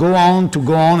have to go on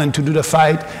and to do the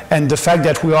fight. And the fact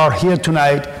that we are here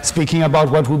tonight speaking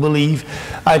about what we believe,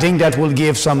 I think that will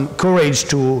give some courage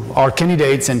to our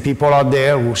candidates and people out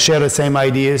there who share the same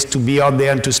ideas to be out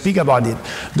there and to speak about it.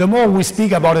 The more we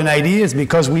speak about an idea,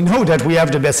 because we know that we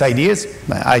have the best ideas.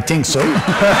 I think so.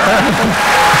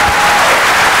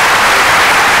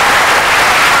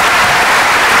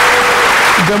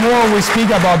 The more we speak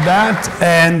about that,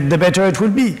 and the better it will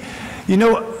be. You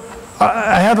know,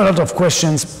 I have a lot of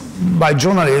questions by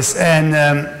journalists, and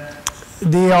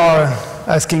they are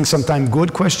asking sometimes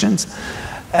good questions,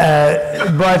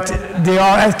 but they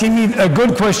are asking me, a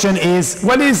good question is,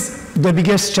 what is the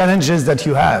biggest challenges that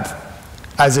you have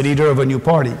as a leader of a new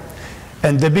party?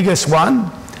 And the biggest one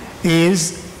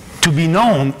is to be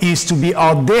known, is to be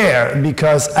out there,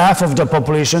 because half of the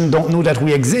population don't know that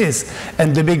we exist.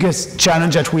 And the biggest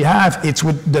challenge that we have, it's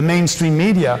with the mainstream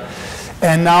media.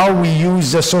 And now we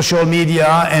use the social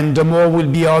media, and the more we'll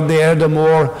be out there, the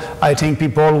more I think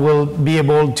people will be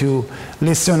able to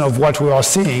listen of what we are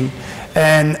seeing.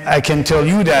 And I can tell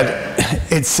you that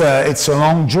it's a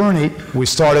long journey. We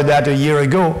started that a year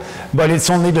ago, but it's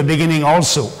only the beginning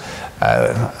also.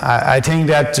 I think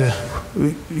that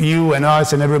you and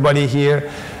us and everybody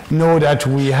here know that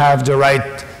we have the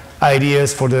right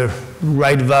ideas for the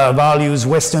right values,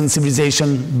 Western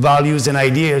civilization values and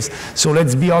ideas. So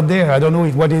let's be out there. I don't know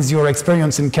what is your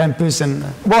experience in campus. And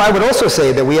well, I would also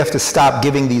say that we have to stop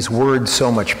giving these words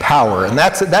so much power, and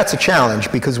that's a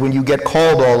challenge, because when you get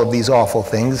called all of these awful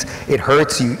things, it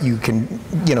hurts. You can,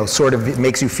 you know, sort of, it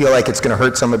makes you feel like it's going to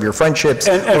hurt some of your friendships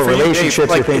or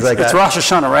relationships or things like that. It's Rosh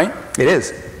Hashanah, right? It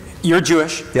is. You're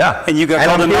Jewish. Yeah. And you got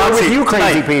called a Nazi. And I'm here with you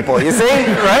crazy people. You see?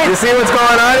 Right? You see what's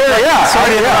going on here? Yeah.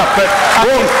 Sorry to interrupt, but I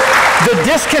mean, the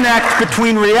disconnect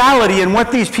between reality and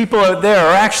what these people out there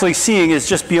are actually seeing is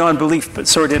just beyond belief. But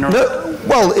sorry to interrupt.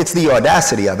 Well, it's the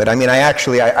audacity of it. I mean,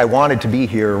 I wanted to be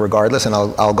here regardless, and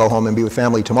I'll go home and be with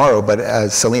family tomorrow. But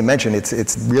as Salim mentioned,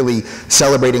 it's really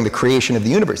celebrating the creation of the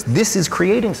universe. This is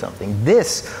creating something.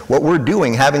 What we're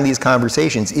doing, having these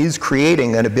conversations, is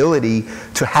creating an ability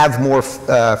to have more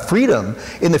freedom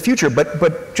in the future.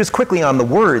 But just quickly on the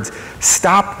words,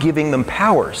 stop giving them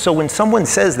power. So when someone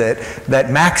says that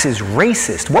Max is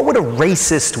racist, what would a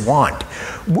racist want?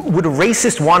 Would a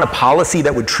racist want a policy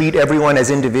that would treat everyone as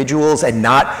individuals and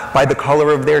not by the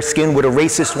color of their skin? Would a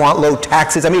racist want low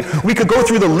taxes? I mean, we could go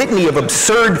through the litany of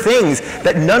absurd things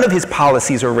that none of his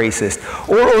policies are racist.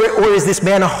 Or is this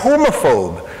man a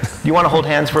homophobe? Do you want to hold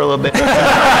hands for a little bit? You know,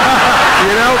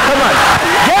 come on.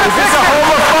 Is this a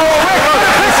homophobe?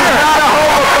 This is not a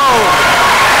homophobe.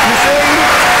 You see?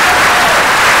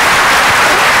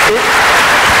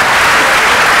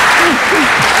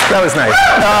 That was nice.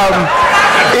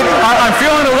 I'm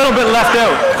feeling a little bit left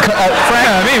out. Frank,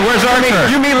 where's our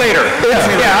turn? You me later.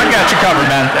 Yeah, I got you covered,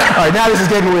 man. All right, now this is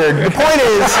getting weird. The point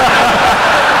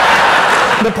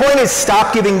is,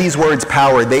 stop giving these words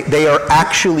power. They are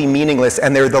actually meaningless,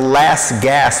 and they're the last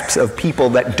gasps of people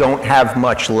that don't have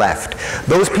much left.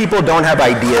 Those people don't have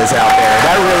ideas out there.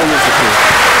 That really is the truth.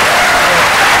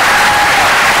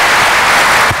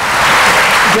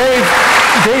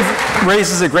 Dave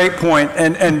raises a great point,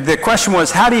 and the question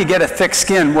was, how do you get a thick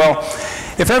skin? Well,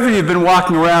 if ever you've been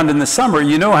walking around in the summer,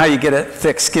 you know how you get a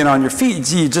thick skin on your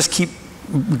feet. You just keep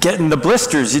getting the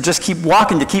blisters. You just keep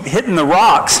walking. You keep hitting the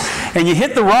rocks. And you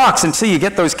hit the rocks until you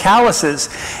get those calluses.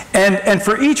 And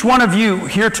for each one of you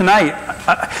here tonight,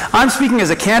 I'm speaking as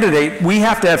a candidate, we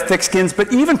have to have thick skins,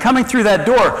 but even coming through that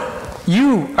door,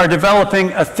 you are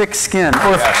developing a thick skin.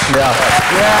 Or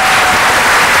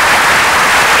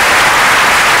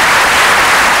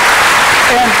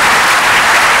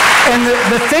And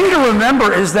the thing to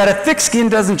remember is that a thick skin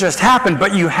doesn't just happen,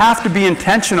 but you have to be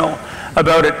intentional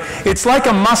about it. It's like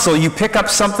a muscle. You pick up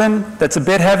something that's a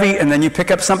bit heavy, and then you pick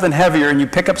up something heavier, and you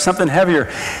pick up something heavier.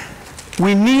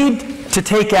 We need to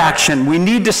take action. We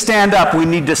need to stand up. We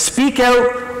need to speak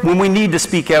out when we need to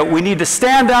speak out. We need to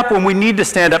stand up when we need to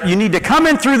stand up. You need to come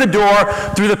in through the door,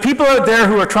 through the people out there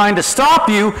who are trying to stop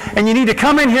you, and you need to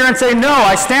come in here and say, no,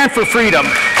 I stand for freedom.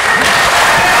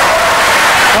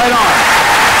 Right on.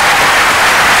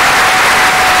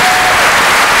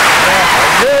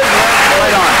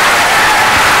 Right on.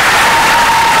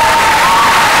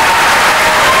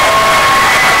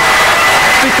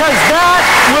 Because that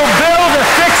will build a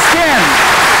thick skin.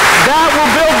 That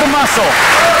will build the muscle.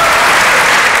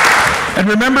 And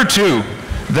remember, too,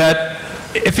 that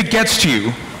if it gets to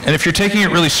you, and if you're taking it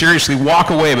really seriously, walk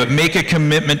away, but make a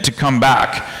commitment to come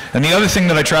back. And the other thing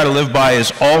that I try to live by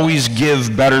is always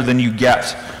give better than you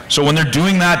get. So when they're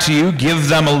doing that to you, give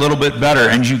them a little bit better,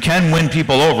 and you can win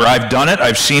people over. I've done it,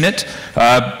 I've seen it.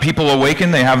 People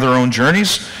awaken, they have their own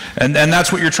journeys, and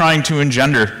that's what you're trying to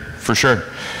engender, for sure.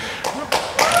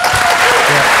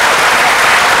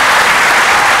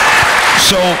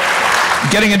 So,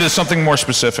 getting into something more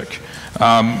specific,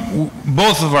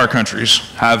 both of our countries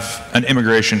have an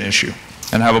immigration issue,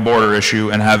 and have a border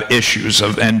issue, and have issues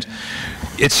and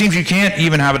it seems you can't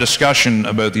even have a discussion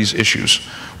about these issues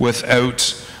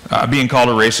without being called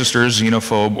a racist or a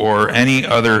xenophobe or any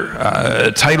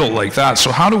other title like that.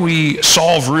 So how do we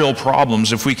solve real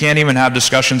problems if we can't even have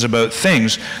discussions about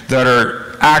things that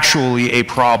are actually a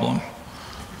problem?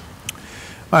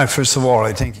 First of all,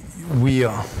 I think we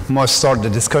must start the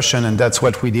discussion, and that's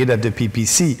what we did at the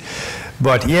PPC.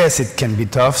 But yes, it can be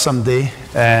tough someday,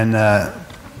 and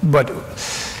but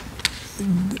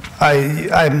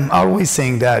I'm always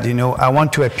saying that, you know, I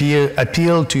want to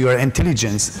appeal to your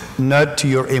intelligence, not to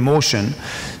your emotion.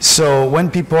 So when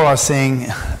people are saying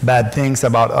bad things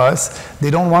about us,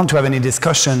 they don't want to have any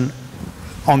discussion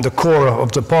on the core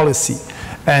of the policy.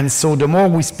 And so the more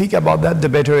we speak about that, the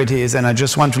better it is. And I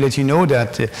just want to let you know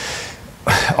that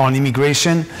on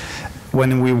immigration,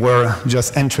 when we were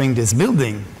just entering this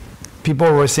building,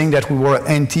 people were saying that we were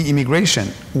anti-immigration.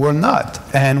 We're not,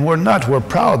 and we're not. We're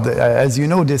proud. As you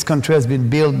know, this country has been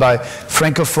built by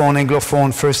Francophone,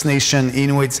 Anglophone, First Nation,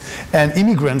 Inuits, and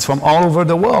immigrants from all over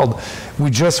the world.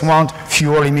 We just want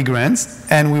fewer immigrants,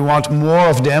 and we want more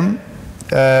of them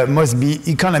must be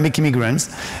economic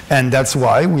immigrants, and that's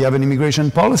why we have an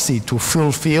immigration policy to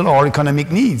fulfill our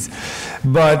economic needs.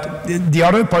 But the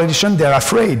other politicians, they're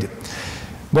afraid.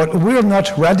 But we're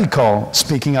not radical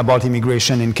speaking about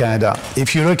immigration in Canada.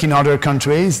 If you look in other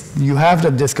countries, you have the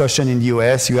discussion in the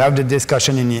US, you have the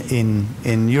discussion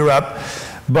in Europe,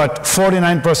 but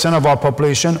 49% of our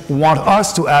population want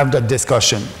us to have that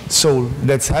discussion. So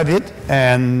let's have it,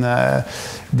 and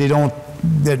they don't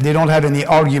have any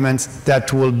arguments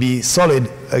that will be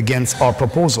solid against our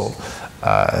proposal.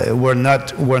 We're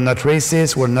not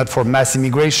racist, we're not for mass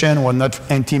immigration, we're not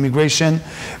anti-immigration.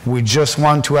 We just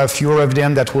want to have fewer of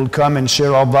them that will come and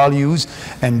share our values,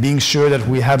 and being sure that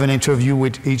we have an interview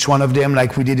with each one of them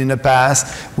like we did in the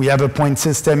past. We have a point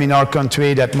system in our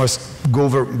country that must go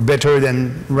over better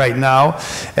than right now.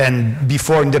 And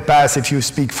before, in the past, if you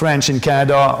speak French in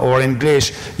Canada or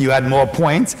English, you had more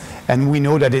points. And we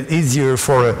know that it's easier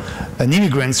for an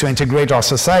immigrant to integrate our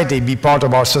society, be part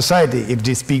of our society, if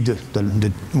they speak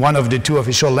one of the two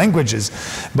official languages.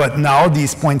 But now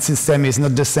this point system is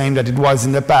not the same that it was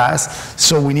in the past,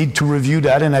 so we need to review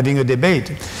that and having a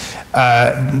debate.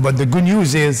 But the good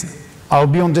news is I'll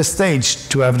be on the stage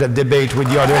to have that debate with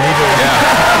the other leaders.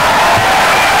 Yeah.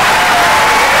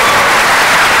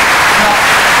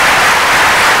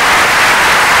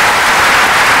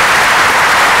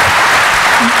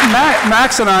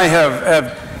 Max and I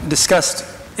have discussed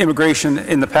immigration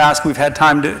in the past. We've had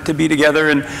time to be together,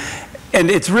 and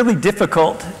it's really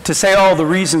difficult to say all the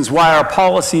reasons why our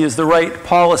policy is the right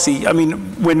policy. I mean,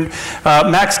 when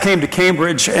Max came to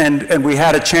Cambridge and we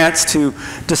had a chance to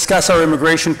discuss our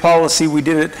immigration policy, we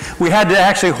had to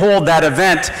actually hold that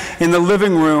event in the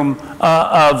living room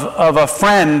of a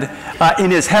friend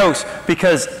in his house,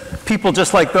 because people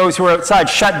just like those who were outside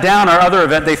shut down our other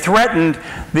event. They threatened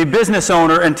the business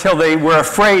owner until they were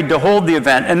afraid to hold the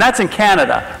event. And that's in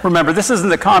Canada. Remember, this isn't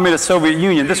the communist Soviet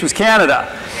Union. This was Canada.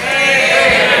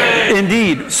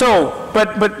 Indeed. So,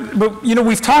 but you know,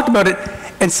 we've talked about it,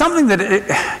 and something that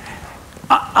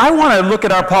I want to look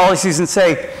at our policies and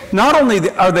say, not only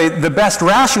are they the best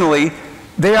rationally,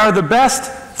 they are the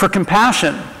best for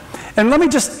compassion. And let me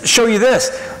just show you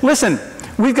this. Listen,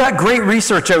 we've got great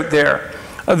research out there.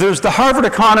 There's the Harvard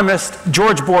economist,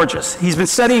 George Borges. He's been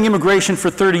studying immigration for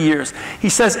 30 years. He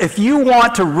says if you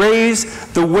want to raise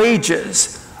the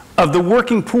wages of the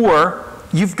working poor,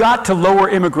 you've got to lower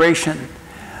immigration.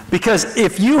 Because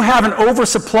if you have an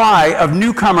oversupply of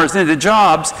newcomers into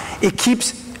jobs, it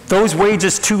keeps those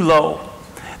wages too low.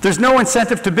 There's no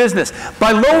incentive to business.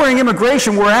 By lowering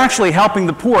immigration, we're actually helping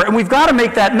the poor. And we've got to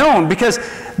make that known, because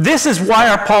this is why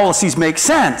our policies make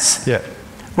sense. Yeah.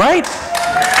 Right?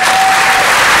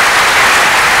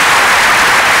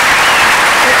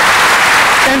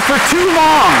 And for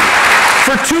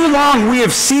too long, we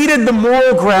have ceded the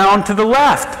moral ground to the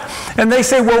left. And they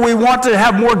say, well, we want to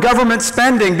have more government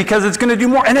spending because it's going to do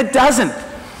more. And it doesn't.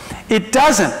 It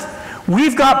doesn't.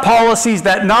 We've got policies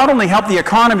that not only help the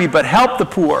economy, but help the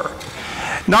poor.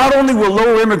 Not only will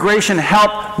lower immigration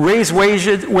help raise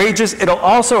wages, it'll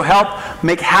also help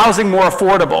make housing more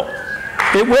affordable.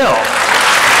 It will.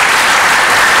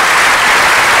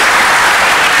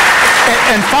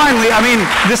 And finally, I mean,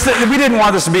 we didn't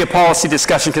want this to be a policy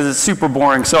discussion because it's super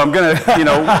boring. So I'm going to,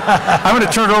 I'm going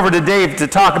to turn it over to Dave to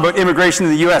talk about immigration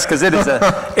in the U.S. because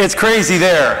it's crazy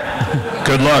there.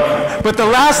 Good luck. But the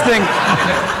last thing,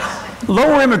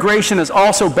 lower immigration is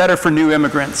also better for new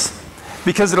immigrants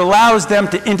because it allows them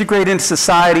to integrate into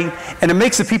society, and it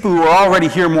makes the people who are already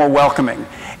here more welcoming.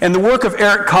 And the work of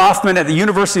Eric Kaufman at the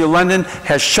University of London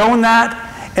has shown that.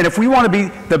 And if we want to be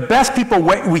the best people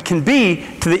we can be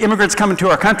to the immigrants coming to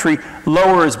our country,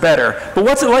 lower is better. But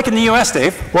what's it like in the U.S.,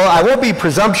 Dave? Well, I won't be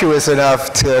presumptuous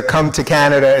enough to come to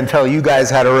Canada and tell you guys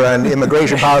how to run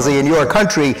immigration policy in your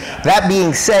country. That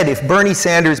being said, if Bernie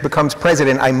Sanders becomes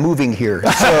president, I'm moving here. So,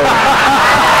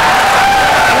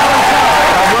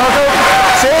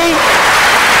 see?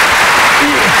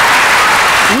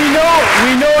 We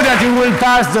know that you will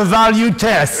pass the value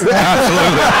test.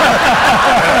 Absolutely.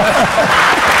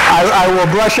 I will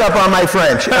brush up on my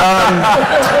French.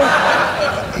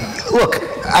 Look,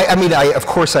 I mean, of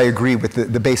course I agree with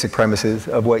the basic premises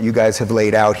of what you guys have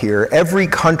laid out here. Every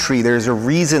country, there's a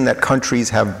reason that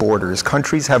countries have borders.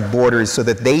 Countries have borders so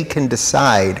that they can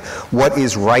decide what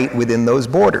is right within those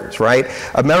borders, right?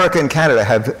 America and Canada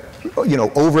have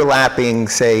overlapping,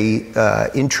 say,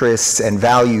 interests and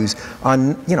values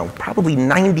on, probably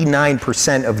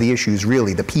 99% of the issues,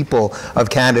 really, the people of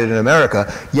Canada and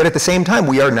America. Yet at the same time,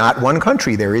 we are not one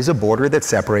country. There is a border that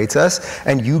separates us,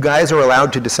 and you guys are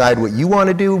allowed to decide what you want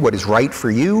to do, what is right for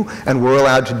you, and we're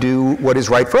allowed to do what is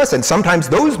right for us. And sometimes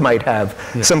those might have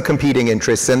some competing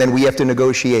interests, and then we have to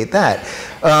negotiate that.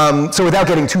 So without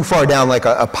getting too far down like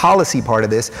a policy part of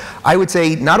this, I would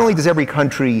say not only does every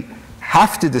country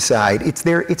have to decide, it's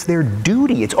their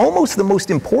duty. It's almost the most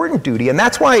important duty. And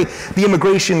that's why the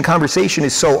immigration conversation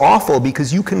is so awful,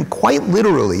 because you can quite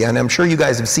literally, and I'm sure you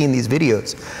guys have seen these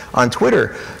videos on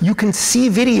Twitter, you can see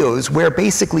videos where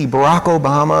basically Barack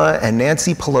Obama and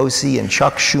Nancy Pelosi and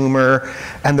Chuck Schumer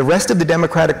and the rest of the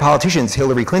Democratic politicians,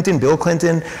 Hillary Clinton, Bill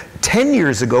Clinton, 10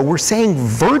 years ago were saying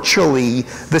virtually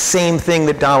the same thing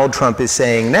that Donald Trump is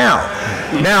saying now.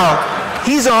 Now,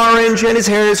 he's orange and his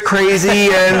hair is crazy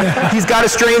and he's got a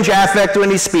strange affect when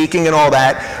he's speaking and all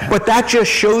that. But that just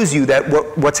shows you that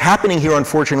what's happening here,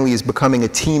 unfortunately, is becoming a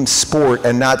team sport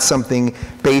and not something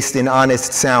based in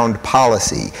honest, sound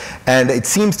policy. And it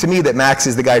seems to me that Max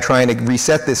is the guy trying to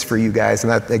reset this for you guys.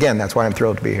 And that, again, that's why I'm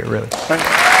thrilled to be here, really.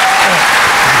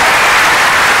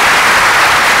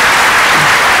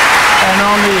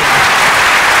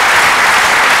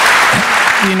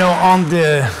 And on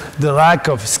the lack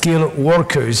of skilled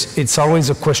workers, it's always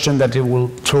a question that it will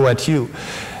throw at you.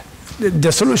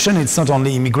 The solution is not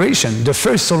only immigration. The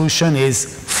first solution is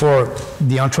for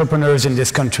the entrepreneurs in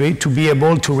this country to be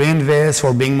able to reinvest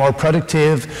for being more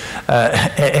productive,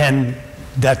 and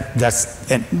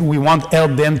we want to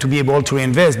help them to be able to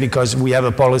reinvest because we have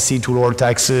a policy to lower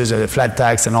taxes, a flat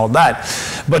tax and all that.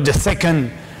 But the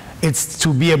second, it's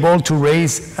to be able to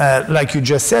raise, like you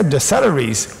just said, the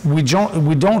salaries. We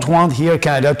don't want here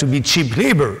Canada to be cheap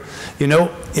labor.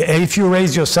 If you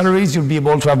raise your salaries, you'll be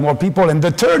able to have more people. And the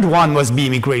third one must be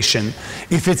immigration.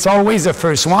 If it's always the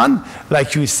first one,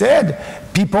 like you said,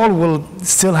 people will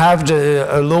still have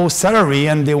a low salary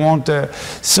and they won't.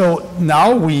 So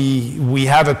now we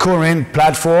have a current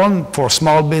platform for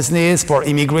small business, for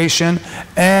immigration,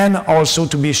 and also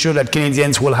to be sure that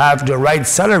Canadians will have the right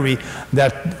salary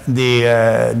that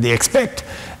they expect.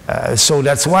 So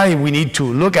that's why we need to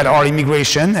look at our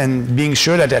immigration and being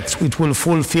sure that it will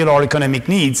fulfill our economic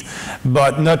needs,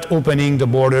 but not opening the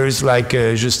borders like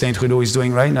Justin Trudeau is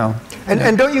doing right now.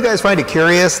 And don't you guys find it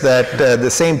curious that the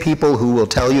same people who will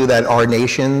tell you that our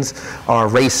nations are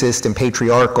racist and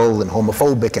patriarchal and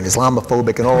homophobic and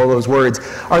Islamophobic and all of those words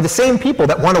are the same people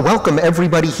that want to welcome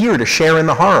everybody here to share in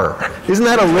the horror? Isn't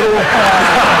that a little,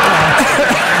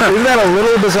 isn't that a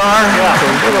little bizarre?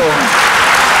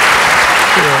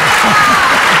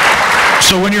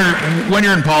 So when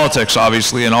you're in politics,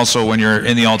 obviously, and also when you're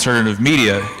in the alternative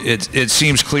media, it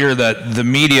seems clear that the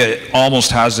media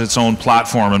almost has its own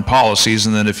platform and policies,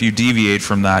 and that if you deviate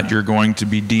from that, you're going to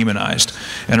be demonized.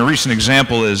 And a recent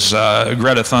example is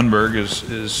Greta Thunberg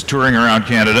is touring around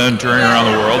Canada and touring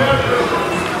around the world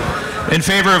in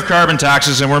favor of carbon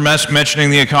taxes, and we're mentioning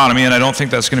the economy, and I don't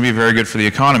think that's going to be very good for the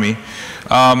economy.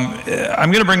 I'm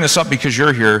going to bring this up because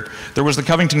you're here. There was the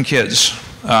Covington kids.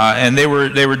 And they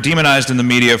were demonized in the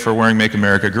media for wearing "Make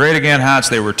America Great Again" hats.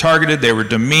 They were targeted, they were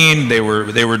demeaned, they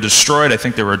were destroyed. I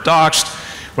think they were doxxed.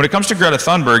 When it comes to Greta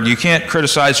Thunberg, you can't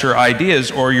criticize her ideas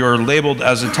or you're labeled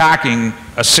as attacking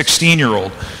a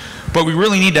 16-year-old. But we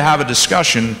really need to have a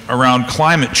discussion around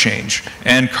climate change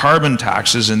and carbon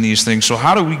taxes and these things. So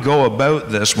how do we go about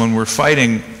this when we're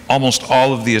fighting almost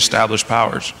all of the established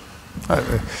powers?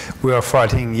 We are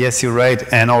fighting, yes, you're right,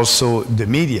 and also the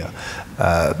media.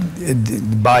 The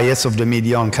bias of the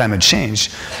media on climate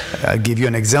change. I'll give you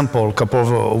an example. A couple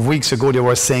of weeks ago, they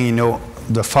were saying, you know,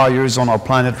 the fires on our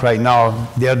planet right now,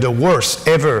 they're the worst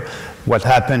ever, what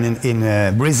happened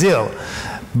in Brazil.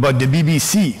 But the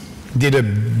BBC did a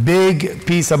big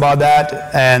piece about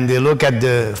that, and they look at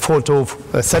the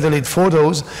satellite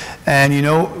photos, and, you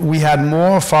know, we had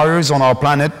more fires on our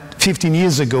planet 15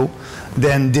 years ago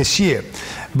than this year.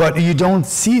 But you don't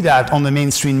see that on the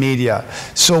mainstream media.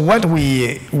 So what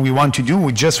we want to do,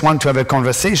 we just want to have a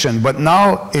conversation, but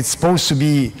now it's supposed to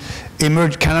be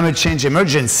climate change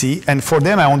emergency, and for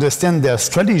them, I understand their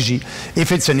strategy.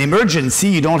 If it's an emergency,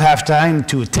 you don't have time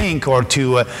to think or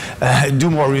to do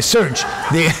more research.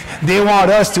 They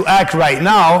want us to act right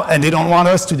now, and they don't want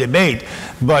us to debate.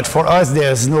 But for us,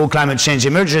 there's no climate change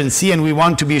emergency, and we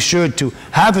want to be sure to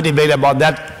have a debate about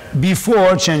that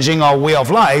before changing our way of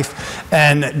life,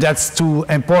 and that's too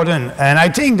important. And I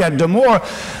think that the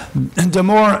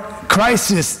more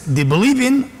crisis they believe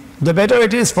in, the better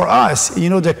it is for us. You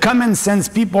know, the common sense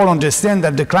people understand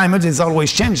that the climate is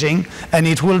always changing, and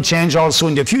it will change also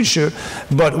in the future.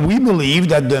 But we believe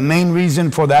that the main reason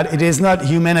for that, it is not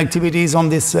human activities on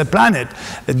this planet.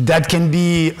 That can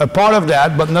be a part of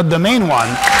that, but not the main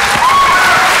one.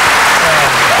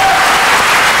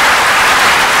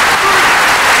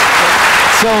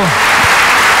 So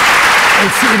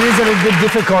it is a little bit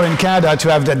difficult in Canada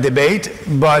to have that debate,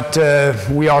 but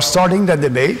we are starting that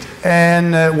debate,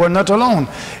 and we're not alone.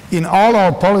 In all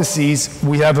our policies,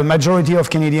 we have a majority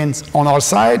of Canadians on our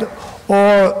side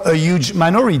or a huge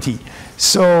minority.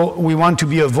 So we want to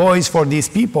be a voice for these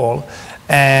people.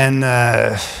 And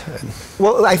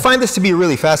well, I find this to be a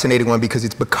really fascinating one because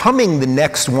it's becoming the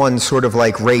next one sort of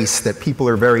like race that people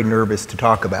are very nervous to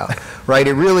talk about, right?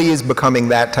 It really is becoming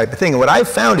that type of thing. And what I've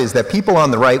found is that people on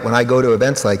the right, when I go to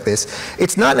events like this,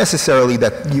 it's not necessarily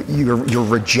that you're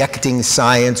rejecting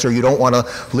science or you don't want to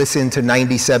listen to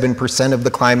 97% of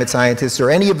the climate scientists or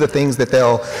any of the things that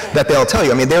they'll tell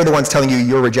you. I mean, they're the ones telling you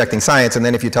you're rejecting science, and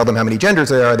then if you tell them how many genders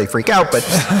there are, they freak out. But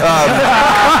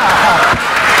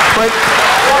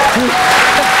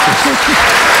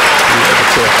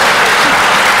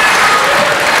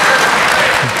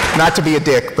not to be a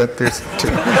dick, but there's two.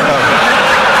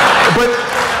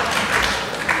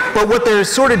 But what they're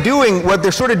sort of doing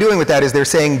with that is they're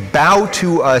saying, bow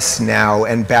to us now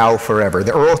and bow forever.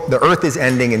 The earth is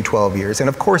ending in 12 years. And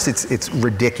of course it's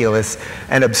ridiculous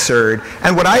and absurd.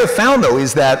 And what I have found though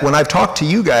is that when I've talked to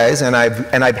you guys and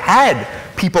I've had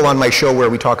people on my show where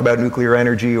we talk about nuclear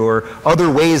energy or other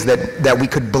ways that we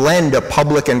could blend a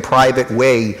public and private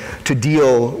way to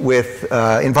deal with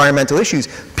environmental issues,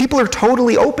 people are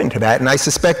totally open to that, and I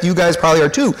suspect you guys probably are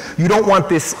too. You don't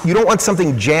want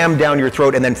something jammed down your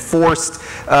throat and then forced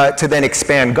to then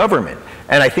expand government.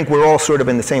 And I think we're all sort of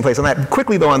in the same place on that.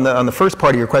 Quickly though, on the first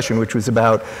part of your question, which was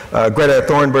about Greta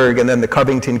Thunberg and then the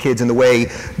Covington kids and the way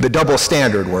the double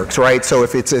standard works, right? So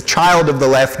if it's a child of the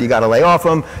left, you got to lay off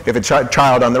them. If it's a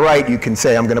child on the right, you can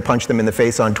say, I'm going to punch them in the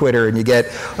face on Twitter, and you get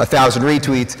 1,000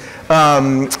 retweets.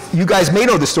 You guys may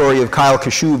know the story of Kyle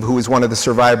Kashuv, who was one of the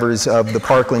survivors of the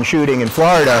Parkland shooting in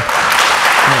Florida.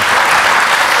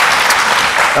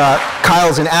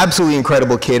 Kyle's an absolutely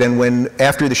incredible kid, and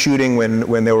after the shooting,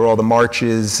 when there were all the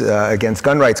marches against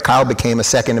gun rights, Kyle became a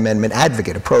Second Amendment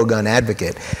advocate, a pro-gun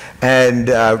advocate, and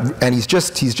he's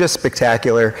just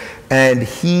spectacular. And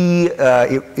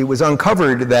it was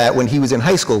uncovered that when he was in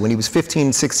high school, when he was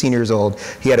 15, 16 years old,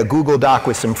 he had a Google Doc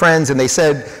with some friends, and they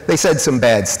said some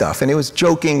bad stuff, and it was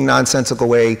joking, nonsensical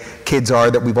way kids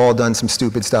are, that we've all done some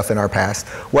stupid stuff in our past.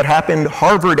 What happened?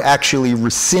 Harvard actually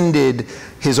rescinded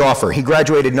his offer. He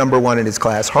graduated #1 in his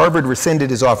class. Harvard rescinded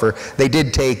his offer. They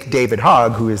did take David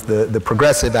Hogg, who is the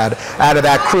progressive out of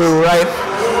that crew, right?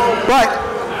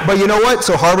 But you know what?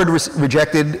 So Harvard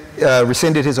rescinded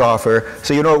his offer.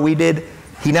 So you know what we did?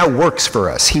 He now works for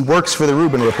us. He works for the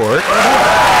Rubin Report.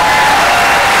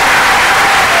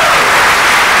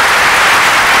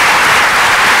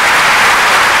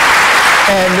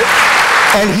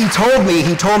 And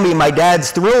he told me my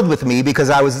dad's thrilled with me because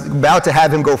I was about to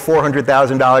have him go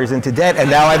 $400,000 into debt, and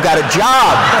now I've got a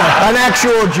job, an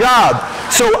actual job.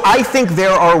 So I think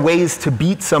there are ways to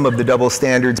beat some of the double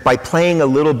standards by playing a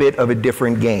little bit of a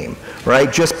different game, right?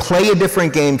 Just play a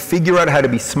different game, figure out how to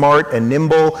be smart and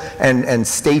nimble, and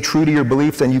stay true to your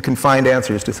beliefs, and you can find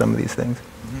answers to some of these things.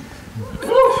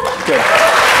 Good.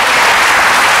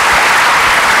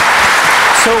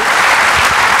 So,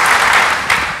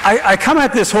 I come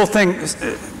at this whole thing,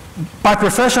 by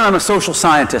profession I'm a social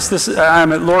scientist.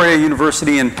 I'm at Laurier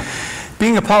University, and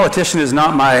being a politician is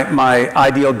not my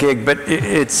ideal gig, but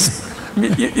it's,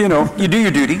 you know, you do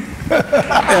your duty.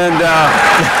 And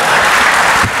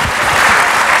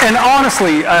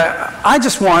honestly,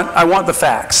 I want the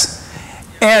facts.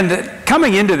 And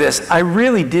coming into this, I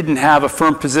really didn't have a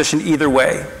firm position either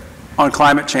way on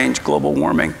climate change, global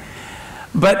warming.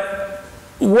 But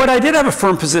what I did have a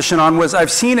firm position on was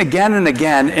I've seen again and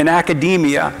again in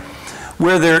academia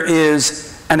where there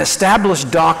is an established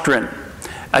doctrine,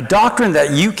 a doctrine that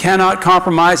you cannot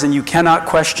compromise and you cannot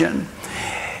question,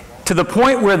 to the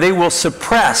point where they will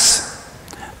suppress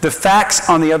the facts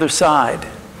on the other side.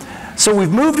 So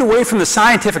we've moved away from the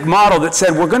scientific model that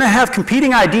said we're going to have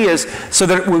competing ideas so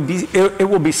that it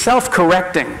will be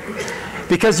self-correcting.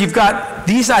 Because you've got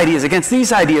these ideas against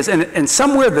these ideas, and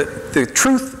somewhere the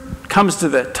truth comes to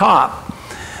the top.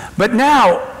 But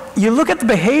now, you look at the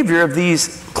behavior of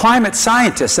these climate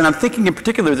scientists, and I'm thinking in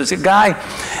particular, there's a guy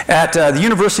at the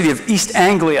University of East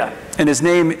Anglia, and his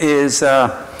name is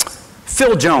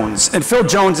Phil Jones. And Phil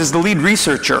Jones is the lead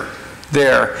researcher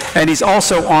there, and he's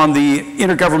also on the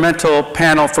Intergovernmental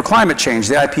Panel for Climate Change,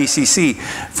 the IPCC,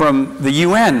 from the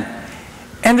UN.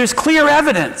 And there's clear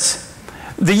evidence.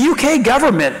 The UK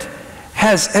government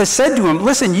has said to him,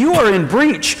 listen, you are in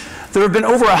breach. There have been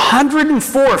over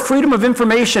 104 Freedom of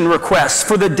Information requests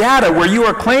for the data where you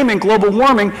are claiming global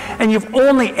warming, and you've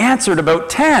only answered about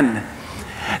 10.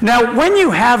 Now, when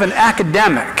you have an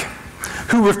academic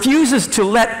who refuses to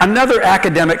let another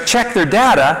academic check their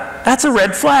data, that's a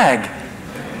red flag.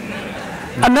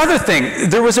 Another thing,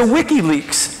 there was a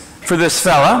WikiLeaks for this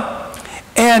fella,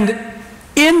 and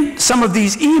in some of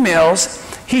these emails,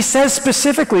 he says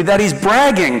specifically that he's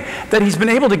bragging that he's been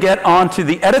able to get onto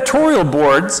the editorial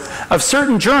boards of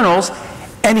certain journals,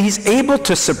 and he's able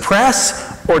to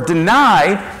suppress or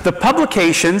deny the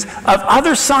publications of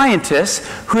other scientists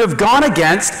who have gone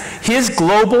against his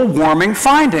global warming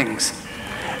findings.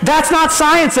 That's not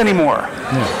science anymore.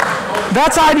 Yeah.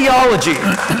 That's ideology.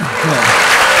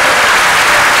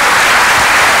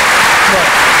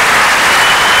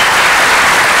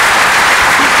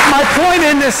 My point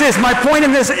in this is,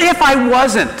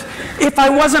 if I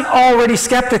wasn't already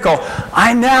skeptical,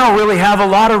 I now really have a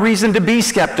lot of reason to be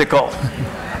skeptical.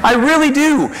 I really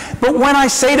do. But when I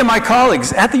say to my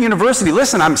colleagues at the university,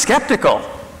 listen, I'm skeptical,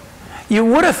 you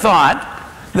would have thought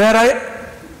that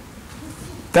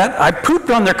I pooped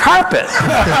on their carpet.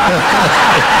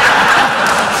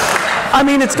 I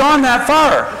mean, it's gone that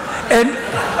far. And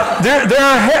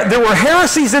there were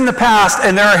heresies in the past,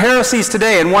 and there are heresies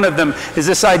today, and one of them is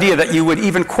this idea that you would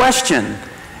even question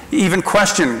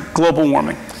global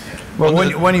warming. Well,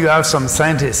 when you have some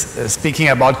scientists speaking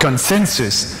about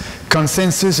consensus,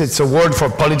 it's a word for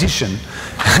politician,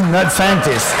 not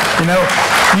scientists.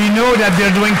 You know that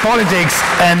they're doing politics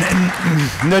and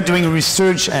not doing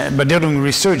research, but they're doing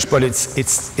research, but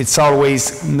it's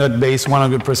always not based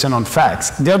 100% on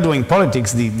facts. They're doing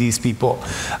politics, these people.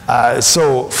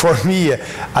 So for me,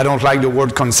 I don't like the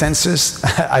word consensus.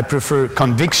 I prefer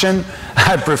conviction.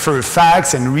 I prefer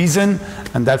facts and reason,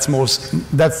 and that's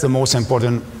the most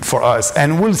important for us.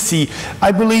 And we'll see.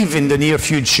 I believe in the near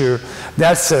future,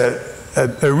 that's a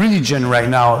religion right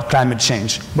now, climate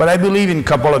change. But I believe in a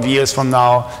couple of years from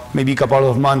now, maybe a couple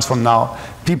of months from now,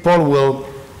 people will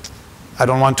I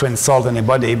don't want to insult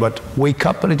anybody, but wake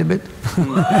up a little bit.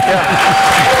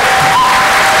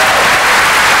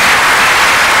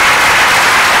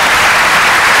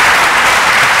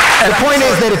 The point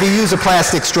is that if you use a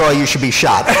plastic straw, you should be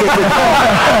shot. On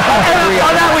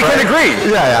that we can agree.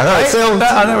 Yeah, right? So on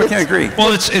that we can agree.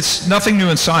 Well, it's nothing new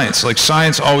in science. Like,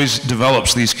 science always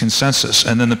develops these consensus,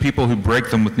 and then the people who break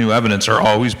them with new evidence are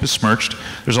always besmirched.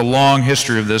 There's a long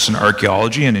history of this in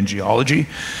archaeology and in geology.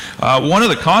 One of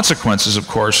the consequences, of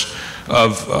course,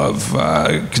 of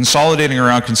consolidating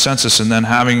around consensus and then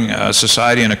having a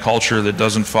society and a culture that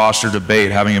doesn't foster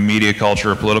debate, having a media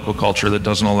culture, a political culture that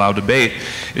doesn't allow debate,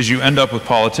 is you end up with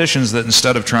politicians that,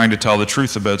 instead of trying to tell the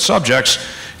truth about subjects,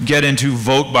 get into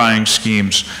vote-buying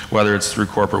schemes, whether it's through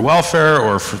corporate welfare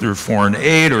or through foreign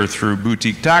aid or through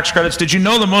boutique tax credits. Did you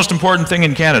know the most important thing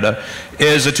in Canada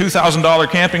is a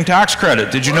 $2,000 camping tax credit?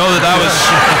 Did you know that that was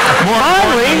more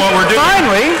important than what we're doing?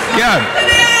 Finally!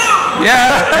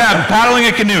 Yeah, paddling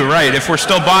a canoe, right, if we're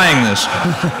still buying this.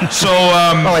 So,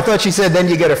 oh, I thought she said then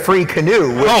you get a free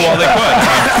canoe. Which, oh, well, they could.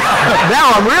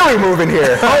 Now I'm really moving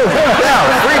here. Oh,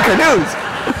 yeah, free canoes.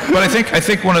 But I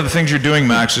think one of the things you're doing,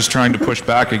 Max, is trying to push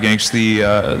back against the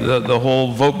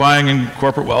whole vote buying and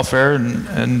corporate welfare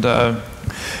and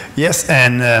Yes,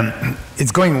 and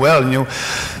it's going well, you know.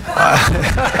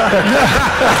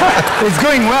 It's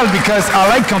going well because I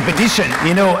like competition.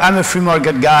 You know, I'm a free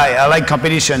market guy. I like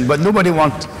competition, but nobody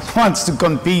wants to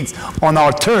compete on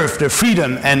our turf, the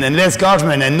freedom and less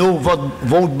government and no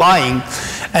vote buying.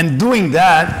 And doing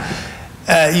that,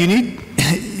 you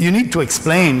need to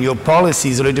explain your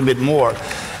policies a little bit more.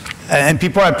 And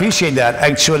people appreciate that.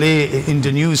 Actually, in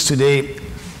the news today,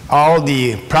 all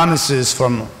the promises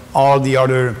from all the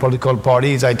other political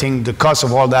parties, I think the cost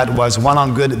of all that was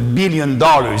 $100 billion.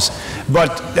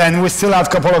 And we still have a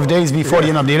couple of days before the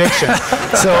end of the election.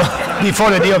 So, before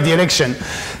the day of the election.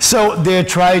 So they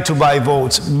try to buy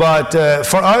votes. But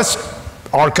for us,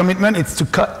 our commitment is to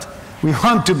cut. We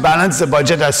want to balance the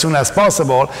budget as soon as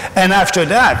possible. And after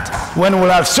that, when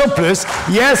we'll have surplus,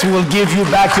 yes, we'll give you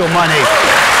back your money.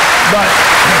 But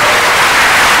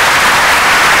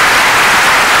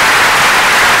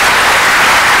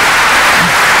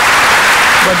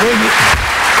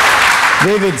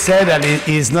David said that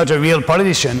he is not a real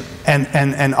politician,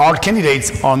 and our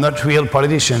candidates are not real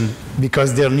politicians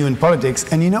because they're new in politics,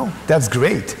 and you know, that's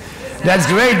great. That's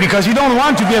great because you don't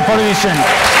want to be a politician.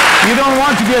 You don't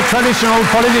want to be a traditional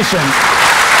politician.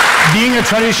 Being a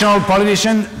traditional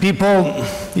politician, people,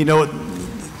 you know,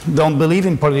 don't believe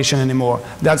in politicians anymore.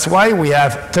 That's why we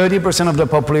have 30% of the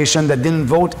population that didn't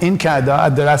vote in Canada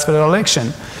at the last federal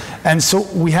election. And so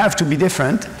we have to be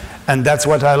different. And that's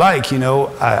what I like, you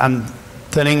know. I'm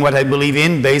telling what I believe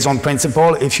in based on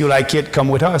principle. If you like it, come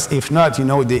with us. If not, you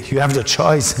know, you have the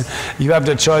choice. You have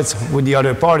the choice with the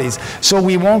other parties. So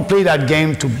we won't play that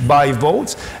game to buy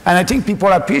votes. And I think people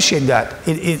appreciate that.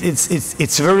 It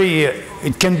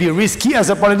can be risky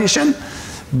as a politician,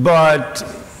 but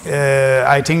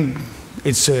I think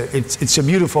it's a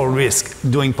beautiful risk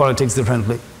doing politics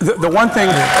differently. The one thing.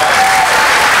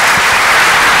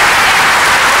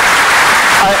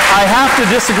 I have to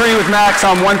disagree with Max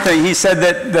on one thing. He said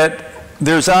that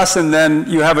there's us and then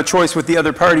you have a choice with the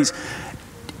other parties.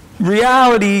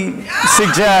 Reality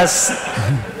suggests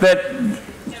that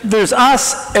there's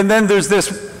us and then there's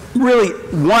this really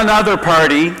one other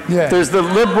party. Yeah. There's the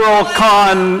liberal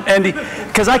con, and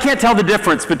because I can't tell the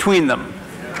difference between them.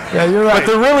 Yeah, you're right. But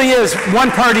there really is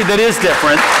one party that is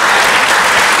different.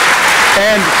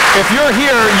 And if you're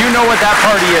here, you know what that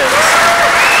party is.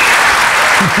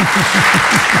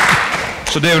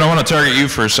 So, David, I want to target you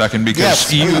for a second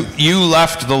because you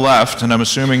left the left, and I'm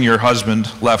assuming your husband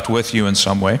left with you in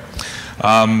some way.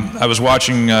 I was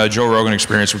watching Joe Rogan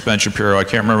Experience with Ben Shapiro. I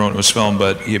can't remember when it was filmed,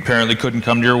 but he apparently couldn't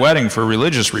come to your wedding for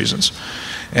religious reasons.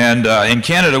 And in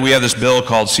Canada, we have this bill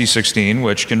called C-16,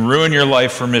 which can ruin your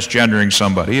life for misgendering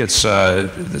somebody. It's a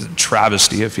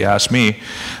travesty, if you ask me.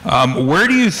 Where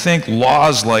do you think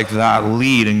laws like that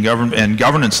lead and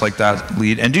governance like that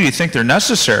lead? And do you think they're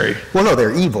necessary? Well, no,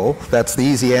 they're evil. That's the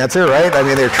easy answer, right? I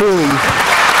mean, they're truly...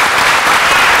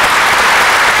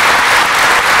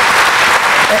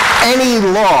 Any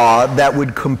law that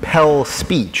would compel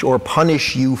speech or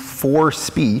punish you for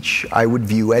speech, I would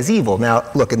view as evil. Now,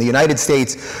 look, in the United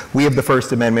States, we have the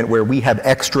First Amendment where we have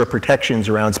extra protections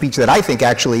around speech that I think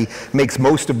actually makes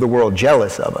most of the world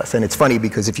jealous of us. And it's funny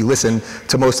because if you listen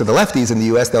to most of the lefties in the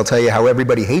U.S., they'll tell you how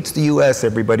everybody hates the U.S.,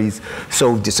 everybody's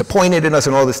so disappointed in us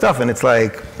and all this stuff. And it's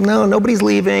like, no, nobody's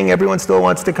leaving. Everyone still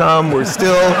wants to come. We're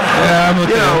still,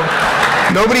 you know.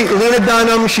 Nobody, Lena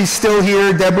Dunham, she's still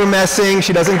here. Deborah Messing,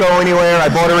 she doesn't go anywhere. I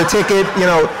bought her a ticket, you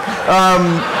know.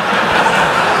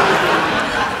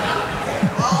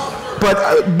 But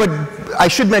I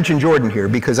should mention Jordan here,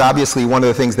 because obviously one of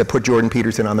the things that put Jordan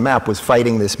Peterson on the map was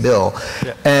fighting this bill.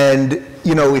 Yeah. And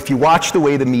you know, if you watch the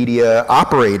way the media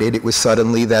operated, it was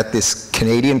suddenly that this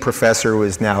Canadian professor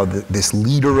was now this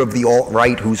leader of the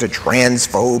alt-right who's a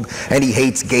transphobe and he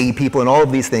hates gay people and all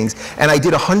of these things. And I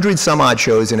did 100 some odd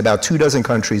shows in about 24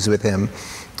 countries with him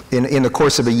in the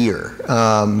course of a year.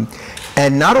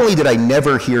 And not only did I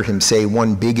never hear him say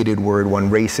one bigoted word, one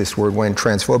racist word, one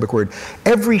transphobic word,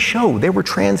 every show there were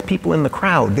trans people in the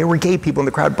crowd, there were gay people in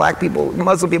the crowd, black people,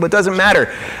 Muslim people, it doesn't matter.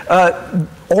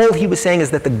 All he was saying is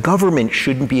that the government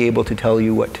shouldn't be able to tell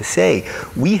you what to say.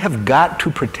 We have got to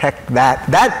protect that.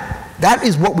 That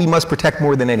is what we must protect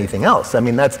more than anything else. I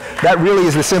mean, that really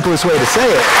is the simplest way to say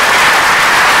it.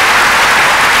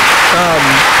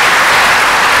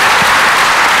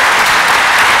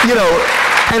 You know,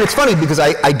 and it's funny because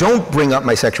I don't bring up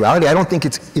my sexuality. I don't think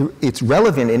it's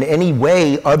relevant in any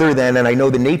way other than, and I know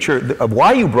the nature of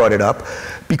why you brought it up,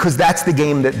 because that's the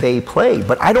game that they play.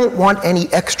 But I don't want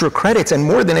any extra credits, and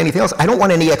more than anything else, I don't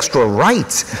want any extra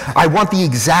rights. I want the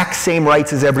exact same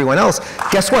rights as everyone else.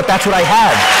 Guess what? That's what I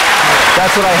had.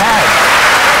 That's what I had.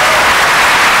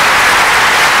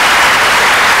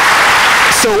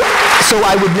 So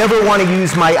I would never want to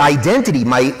use my identity,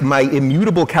 my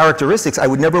immutable characteristics, I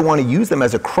would never want to use them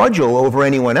as a cudgel over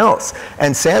anyone else.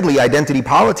 And sadly, identity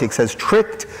politics has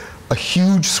tricked a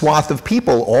huge swath of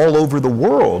people all over the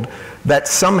world that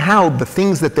somehow the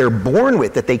things that they're born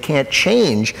with, that they can't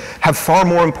change, have far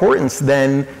more importance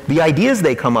than the ideas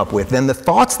they come up with, than the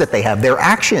thoughts that they have, their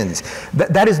actions.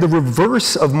 That is the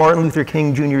reverse of Martin Luther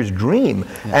King Jr.'s dream.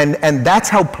 Yeah. And that's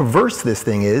how perverse this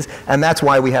thing is, and that's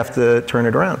why we have to turn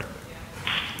it around.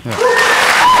 Yeah.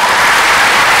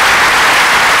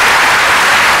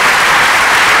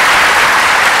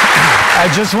 I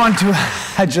just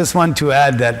want to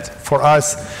add that for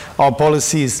us, our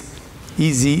policy is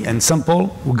easy and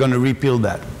simple. We're going to repeal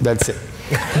that. That's it.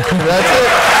 That's it.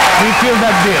 Repeal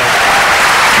that bill.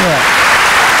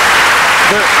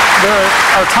 There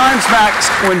are times, Max,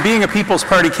 when being a People's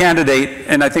Party candidate,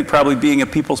 and I think probably being a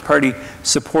People's Party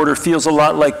supporter, feels a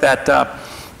lot like that.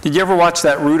 Did you ever watch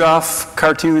that Rudolph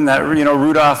cartoon, that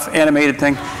Rudolph animated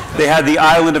thing? They had the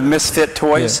Island of Misfit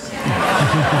Toys.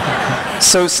 Yeah.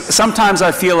 So sometimes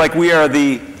I feel like we are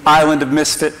the Island of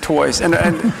Misfit Toys, and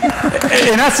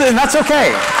that's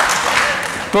okay.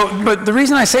 But the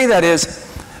reason I say that is,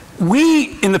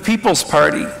 we in the People's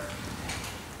Party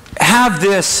have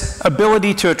this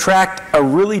ability to attract a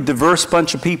really diverse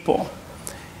bunch of people,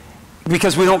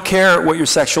 because we don't care what your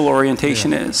sexual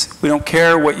orientation is. We don't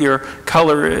care what your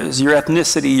color is, your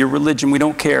ethnicity, your religion. We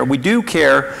don't care. We do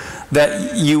care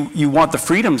that you want the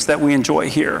freedoms that we enjoy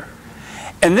here.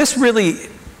 And this really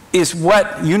is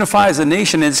what unifies a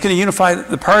nation, and it's going to unify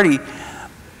the party.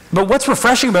 But what's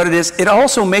refreshing about it is it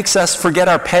also makes us forget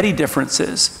our petty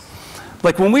differences.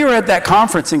 Like when we were at that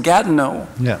conference in Gatineau,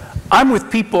 I'm with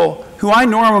people who I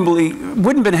normally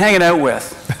wouldn't have been hanging out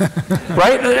with,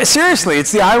 right? Seriously,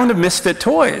 it's the Island of Misfit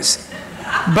Toys.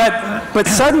 But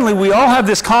suddenly we all have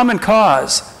this common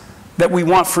cause that we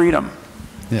want freedom.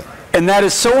 Yeah. And that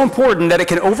is so important that it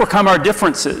can overcome our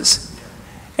differences.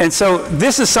 And so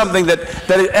this is something that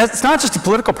it's not just a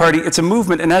political party, it's a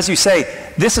movement. And as you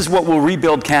say, this is what will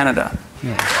rebuild Canada.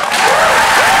 Yeah.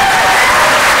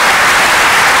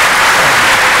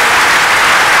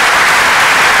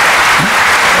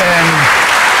 And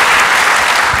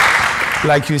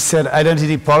like you said,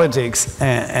 identity politics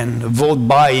and vote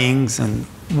buyings, and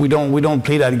we don't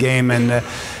play that game. And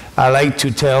I like to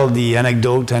tell the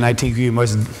anecdote, and I think you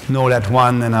must know that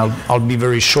one, and I'll be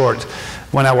very short.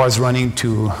 When I was running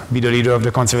to be the leader of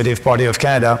the Conservative Party of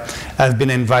Canada, I've been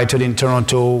invited in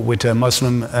Toronto with a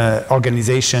Muslim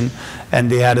organization,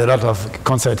 and they had a lot of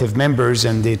conservative members,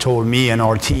 and they told me and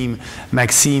our team,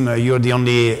 Maxime, you're the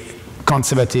only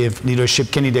conservative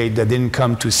leadership candidate that didn't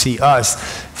come to see us,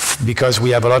 because we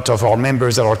have a lot of our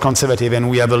members that are conservative, and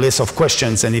we have a list of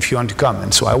questions, and if you want to come.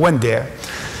 And so I went there,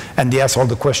 and they asked all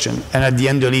the questions. And at the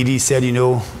end, the lady said,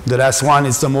 the last one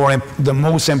is the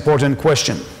most important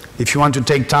question. If you want to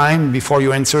take time before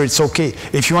you answer, it's okay.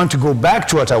 If you want to go back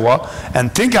to Ottawa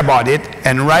and think about it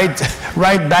and write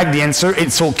back the answer,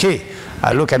 it's okay.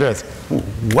 I look at her,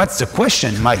 what's the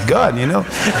question? My God,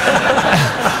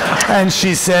 And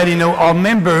she said, our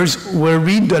members will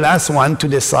read the last one to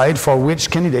decide for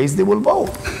which candidates they will vote.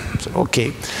 So,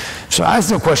 okay. So I asked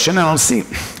the question, and I'll see.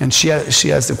 And she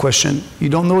asked the question, you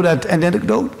don't know that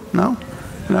anecdote? No?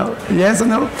 No? Yes or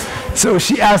no? So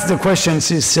she asked the question,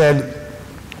 she said,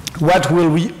 what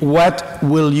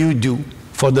will you do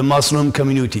for the Muslim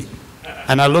community?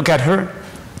 And I look at her,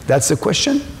 that's the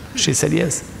question? She said,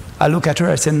 yes. I look at her,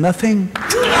 I say, nothing.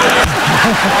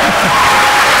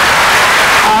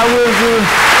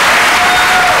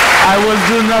 I will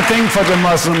do nothing for the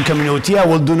Muslim community. I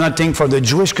will do nothing for the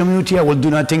Jewish community. I will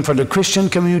do nothing for the Christian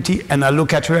community. And I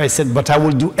look at her, I said, but I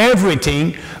will do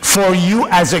everything for you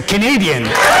as a Canadian.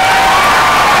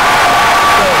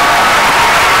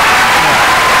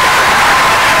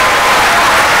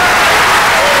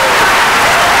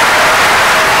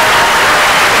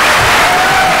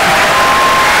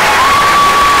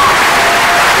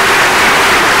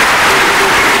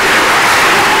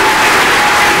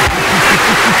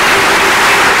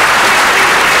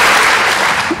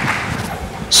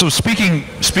 So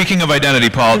speaking of identity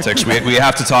politics, we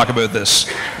have to talk about this.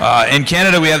 In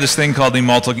Canada, we have this thing called the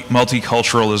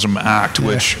Multiculturalism Act,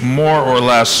 which more or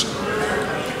less,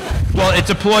 well, it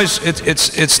deploys,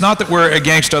 it's not that we're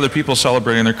against other people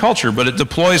celebrating their culture, but it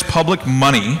deploys public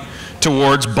money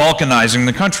towards balkanizing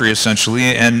the country, essentially,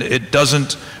 and it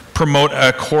doesn't promote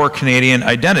a core Canadian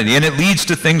identity. And it leads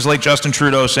to things like Justin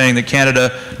Trudeau saying that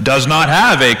Canada does not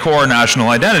have a core national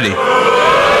identity.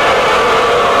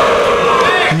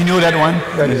 You know that one?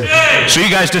 So you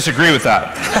guys disagree with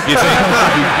that? You think?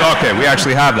 Okay, we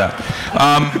actually have that.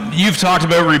 You've talked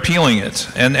about repealing it,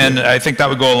 and I think that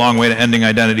would go a long way to ending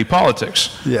identity politics.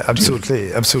 Yeah,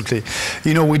 absolutely, absolutely.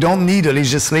 You know, we don't need a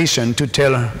legislation to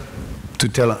tell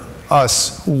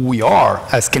us who we are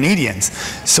as Canadians.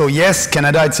 So yes,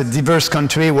 Canada, it's a diverse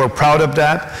country. We're proud of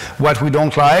that. What we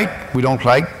don't like,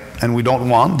 and we don't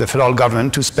want the federal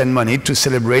government to spend money to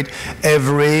celebrate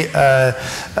every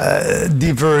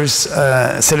diverse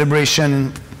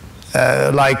celebration.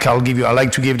 Like I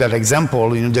like to give that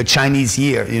example. You know, the Chinese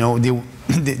Year. You know,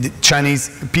 the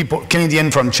Chinese people, Canadian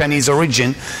from Chinese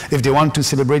origin, if they want to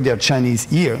celebrate their Chinese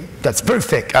Year, that's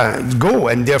perfect. Go,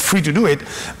 and they're free to do it.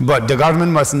 But the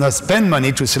government must not spend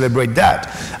money to celebrate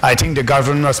that. I think the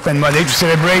government must spend money to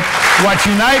celebrate what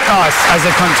unites us as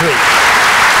a country.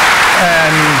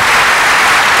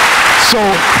 So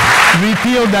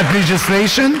repeal that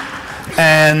legislation,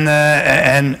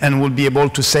 and we'll be able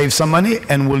to save some money,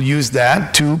 and we'll use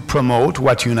that to promote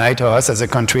what unites us as a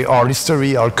country, our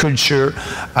history, our culture,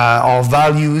 our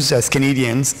values as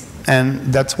Canadians,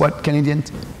 and that's what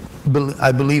Canadians,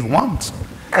 I believe, want.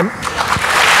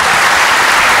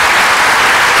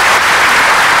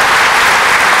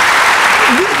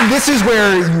 This is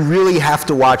where you really have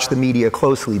to watch the media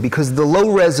closely, because the low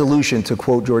resolution, to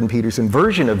quote Jordan Peterson,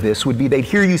 version of this would be they'd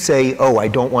hear you say, oh, I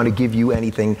don't want to give you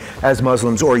anything as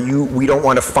Muslims, or we don't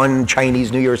want to fund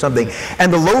Chinese New Year or something.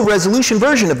 And the low resolution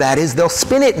version of that is they'll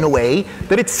spin it in a way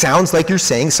that it sounds like you're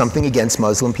saying something against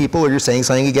Muslim people, or you're saying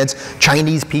something against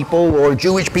Chinese people or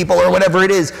Jewish people or whatever it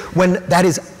is, when that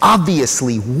is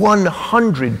obviously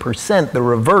 100% the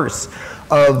reverse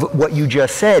of what you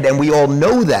just said, and we all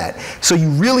know that. So you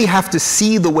really have to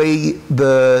see the way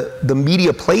the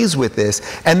media plays with this,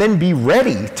 and then be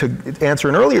ready, to answer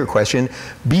an earlier question,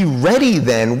 be ready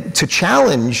then to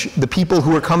challenge the people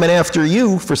who are coming after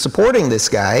you for supporting this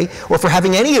guy, or for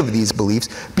having any of these beliefs.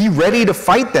 Be ready to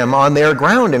fight them on their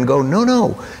ground and go, no,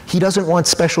 no, he doesn't want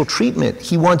special treatment.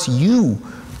 He wants you,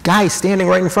 guy standing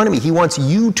right in front of me, he wants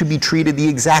you to be treated the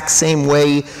exact same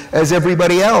way as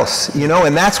everybody else, you know,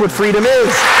 and that's what freedom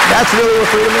is. That's really what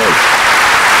freedom is.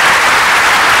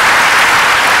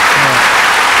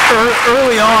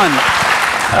 Early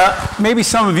on, maybe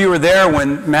some of you were there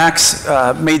when Max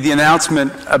made the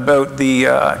announcement about the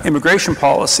immigration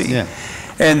policy. Yeah.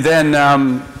 And then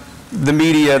the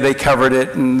media, they covered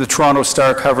it, and the Toronto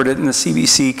Star covered it, and the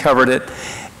CBC covered it.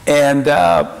 And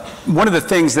one of the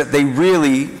things that they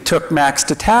really took Max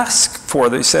to task for,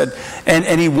 they said,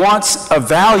 and he wants a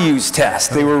values test.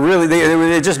 They were really,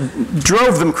 they just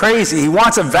drove them crazy. He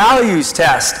wants a values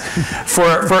test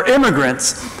for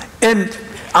immigrants. And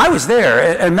I was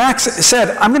there, and Max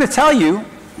said, I'm going to tell you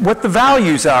what the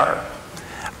values are.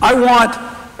 I want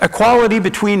equality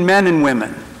between men and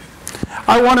women.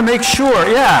 I want to make sure,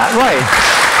 yeah, right.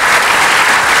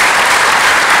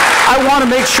 I want to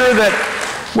make sure that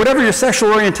whatever your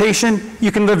sexual orientation, you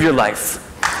can live your life.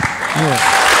 Yeah.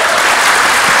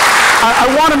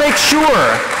 I want to make sure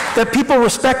that people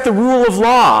respect the rule of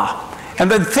law, and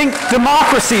that think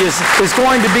democracy is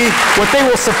going to be what they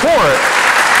will support.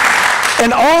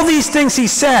 And all these things he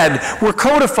said were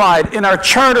codified in our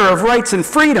Charter of Rights and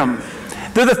Freedom.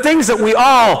 They're the things that we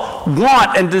all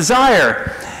want and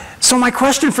desire. So my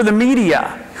question for the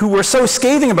media, who were so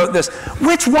scathing about this,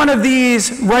 which one of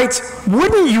these rights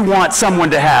wouldn't you want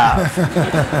someone to have?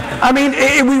 I mean,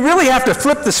 we really have to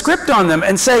flip the script on them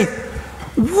and say,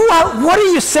 what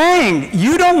are you saying?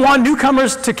 You don't want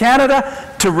newcomers to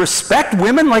Canada to respect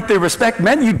women like they respect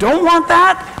men? You don't want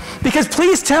that? Because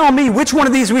please tell me which one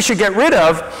of these we should get rid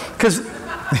of, because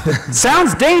it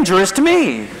sounds dangerous to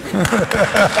me.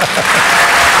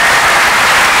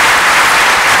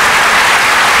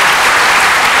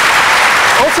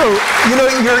 Also, you know,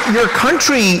 your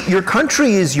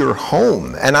country is your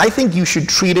home, and I think you should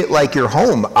treat it like your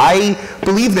home. I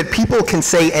believe that people can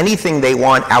say anything they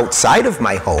want outside of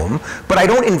my home, but I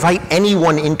don't invite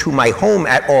anyone into my home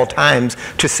at all times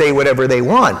to say whatever they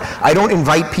want. I don't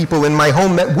invite people in my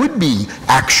home that would be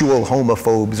actual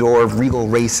homophobes or real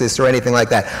racists or anything like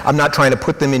that. I'm not trying to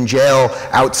put them in jail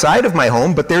outside of my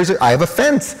home, but I have a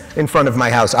fence in front of my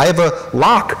house. I have a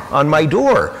lock on my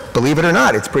door. Believe it or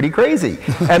not, it's pretty crazy.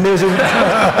 And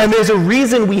there's a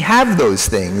reason we have those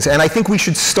things. And I think we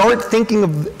should start thinking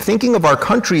of our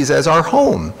countries as our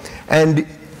home. And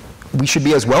we should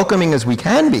be as welcoming as we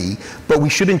can be, but we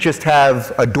shouldn't just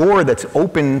have a door that's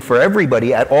open for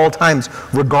everybody at all times,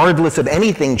 regardless of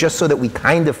anything, just so that we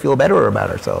kind of feel better about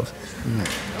ourselves.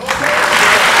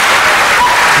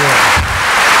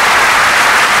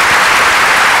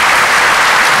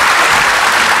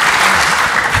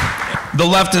 The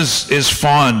left is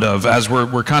fond of, as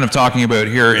we're kind of talking about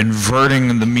here,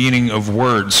 inverting the meaning of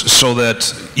words so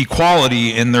that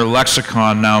equality in their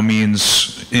lexicon now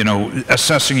means, you know,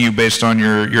 assessing you based on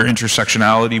your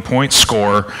intersectionality point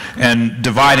score and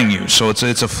dividing you. So it's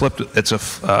a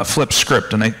flip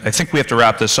script, and I think we have to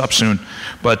wrap this up soon.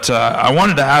 But I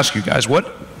wanted to ask you guys, what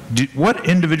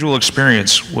individual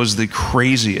experience was the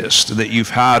craziest that you've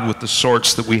had with the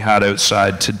sorts that we had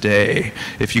outside today?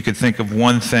 If you could think of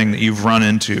one thing that you've run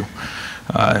into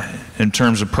in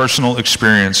terms of personal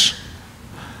experience,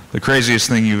 the craziest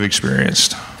thing you've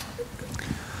experienced.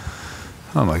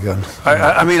 Oh my God.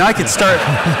 I mean, I could start,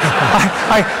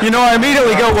 I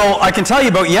immediately go, well, I can tell you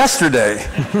about yesterday,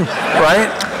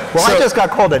 right? Well, so, I just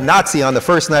got called a Nazi on the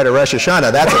first night of Rosh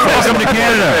Hashanah. That's welcome to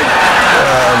Canada.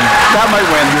 That might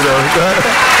win,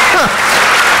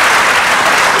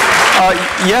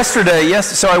 yesterday,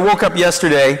 so I woke up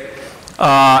yesterday,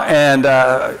 and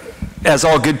as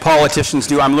all good politicians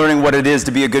do, I'm learning what it is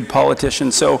to be a good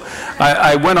politician. So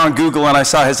I went on Google and I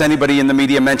saw, has anybody in the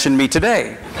media mentioned me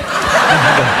today?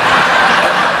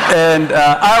 And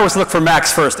I always look for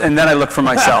Max first, and then I look for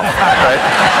myself, right?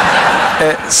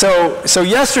 So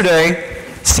yesterday,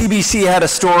 CBC had a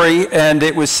story, and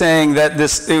it was saying that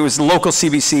it was local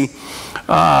CBC,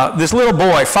 this little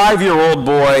boy, 5-year-old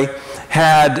boy,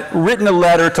 had written a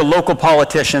letter to local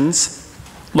politicians,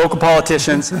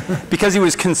 because he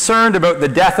was concerned about the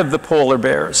death of the polar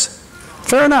bears.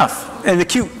 Fair enough. And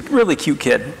the really cute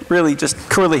kid, really just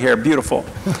curly hair, beautiful.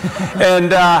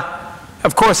 And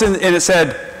of course, and it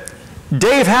said,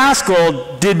 Dave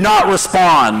Haskell did not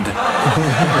respond.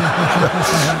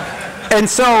 And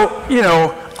so, you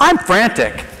know, I'm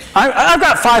frantic. I've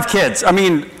got 5 kids. I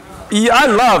mean, I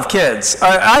love kids.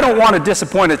 I don't want to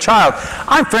disappoint a child.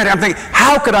 I'm frantic. I'm thinking,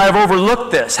 how could I have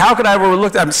overlooked this? How could I have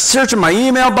overlooked it? I'm searching my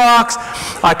email box.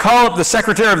 I call up the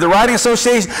secretary of the Riding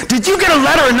Association. Did you get a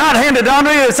letter and not hand it down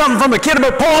to you? Something from a kid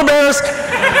about polar bears?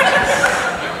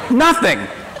 Nothing.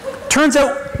 Turns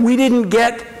out we didn't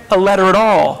get a letter at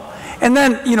all. And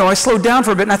then, you know, I slowed down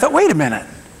for a bit and I thought, wait a minute.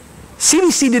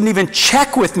 CBC didn't even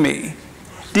check with me.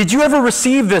 Did you ever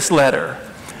receive this letter?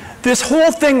 This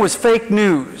whole thing was fake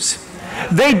news.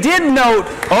 They did note,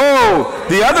 oh,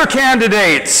 the other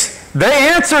candidates, they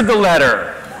answered the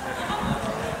letter.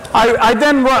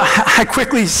 I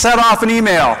quickly set off an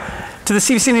email to the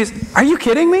CBC News. Are you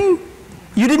kidding me?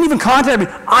 You didn't even contact me.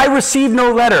 I received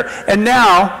no letter. And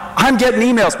now I'm getting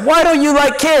emails. Why don't you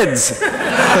like kids?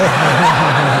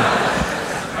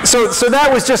 So that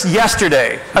was just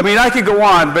yesterday. I mean, I could go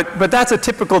on, but that's a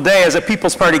typical day as a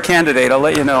People's Party candidate, I'll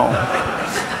let you know.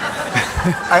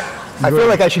 I feel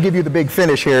like I should give you the big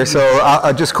finish here, so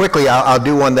I'll just quickly, I'll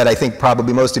do one that I think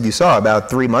probably most of you saw about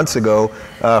 3 months ago.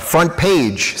 Front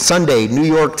page, Sunday, New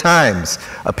York Times,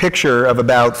 a picture of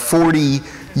about 40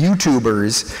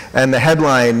 YouTubers, and the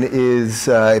headline is,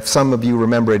 if some of you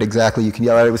remember it exactly, you can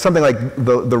yell at it. It was something like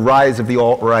the rise of the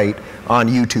alt-right on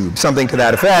YouTube, something to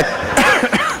that effect.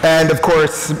 And of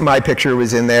course, my picture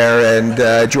was in there, and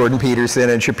Jordan Peterson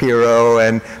and Shapiro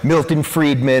and Milton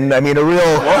Friedman. I mean, a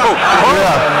real,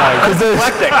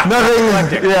 eclectic.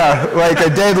 Nothing, yeah, like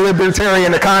a dead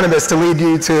libertarian economist to lead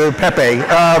you to Pepe.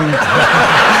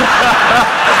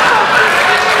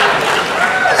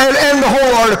 And the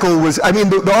whole article was, I mean,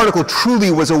 the article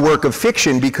truly was a work of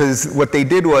fiction, because what they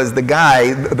did was the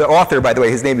guy, the author, by the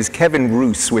way, his name is Kevin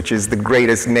Roose, which is the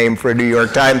greatest name for a New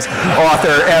York Times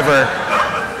author ever.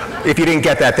 If you didn't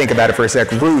get that, think about it for a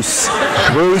sec. Roose.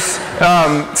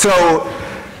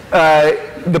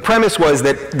 the premise was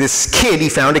that this kid, he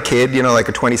found a kid, you know, like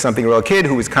a 20-something-year-old kid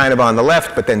who was kind of on the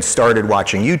left, but then started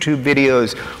watching YouTube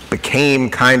videos, became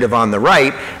kind of on the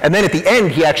right, and then at the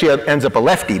end, he actually ends up a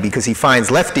lefty because he finds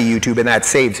lefty YouTube and that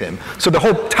saves him. So the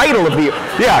whole title of the,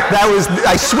 yeah, that was,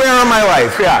 I swear on my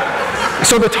life, yeah.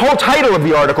 So the whole title of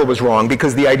the article was wrong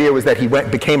because the idea was that he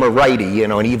became a righty, you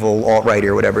know, an evil alt-righty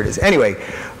or whatever it is. Anyway,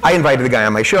 I invited the guy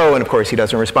on my show, and of course he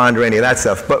doesn't respond to any of that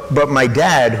stuff. But my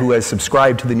dad, who has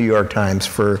subscribed to the New York Times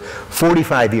for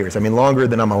 45 years, I mean longer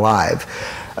than I'm alive,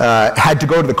 had to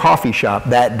go to the coffee shop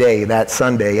that day, that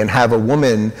Sunday, and have a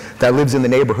woman that lives in the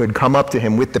neighborhood come up to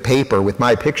him with the paper with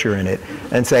my picture in it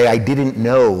and say, I didn't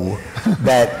know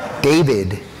that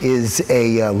David is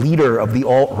a leader of the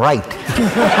alt-right.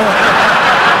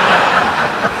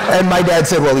 And my dad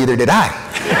said, well, either did I.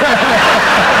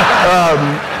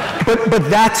 But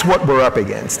that's what we're up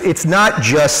against. It's not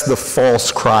just the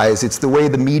false cries, it's the way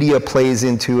the media plays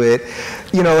into it.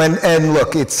 You know, and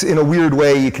look, it's in a weird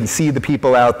way, you can see the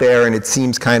people out there and it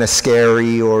seems kind of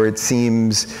scary, or it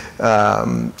seems,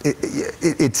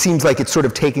 it seems like it's sort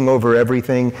of taking over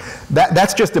everything.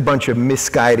 That's just a bunch of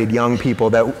misguided young people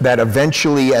that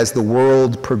eventually, as the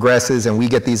world progresses and we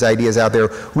get these ideas out there,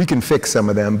 we can fix some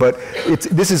of them. But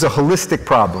this is a holistic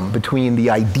problem between the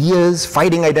ideas,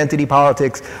 fighting identity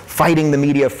politics, fighting the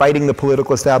media, fighting the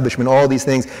political establishment, all these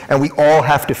things, and we all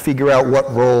have to figure out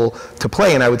what role to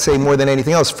play. And I would say more than anything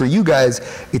else, for you guys,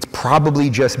 it's probably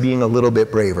just being a little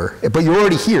bit braver. But you're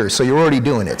already here, so you're already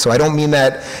doing it. So I don't mean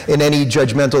that in any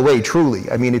judgmental way, truly.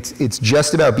 I mean, it's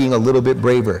just about being a little bit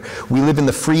braver. We live in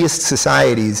the freest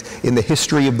societies in the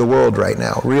history of the world right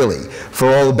now, really.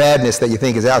 For all the badness that you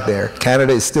think is out there,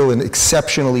 Canada is still an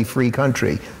exceptionally free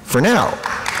country for now.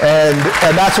 And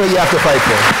that's what you have to fight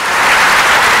for.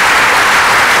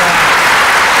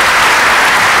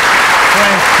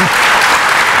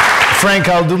 Frank,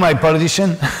 I'll do my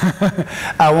politician.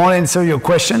 I won't answer your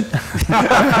question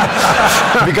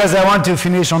because I want to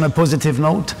finish on a positive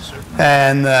note.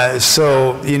 And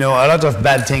so, you know, a lot of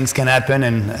bad things can happen,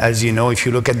 and as you know, if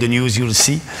you look at the news, you'll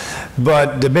see.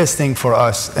 But the best thing for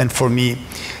us and for me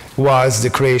was the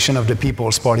creation of the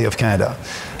People's Party of Canada.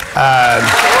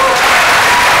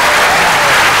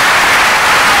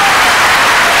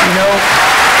 You know,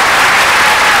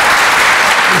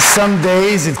 some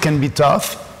days it can be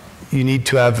tough. You need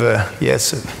to have,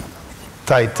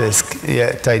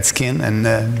 tight skin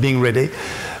and being ready.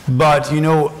 But, you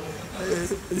know,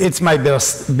 it's my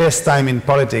best time in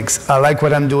politics. I like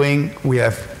what I'm doing. We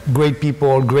have great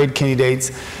people, great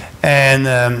candidates, and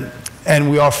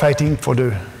we are fighting for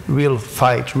the real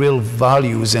fight, real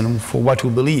values, and for what we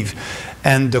believe.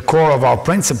 And the core of our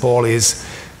principle is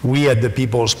we at the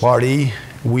People's Party,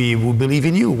 we believe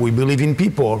in you. We believe in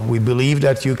people. We believe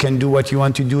that you can do what you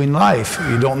want to do in life.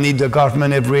 You don't need the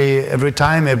government every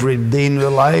time, every day in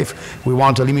your life. We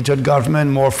want a limited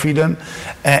government, more freedom,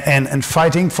 and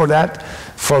fighting for that.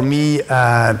 For me,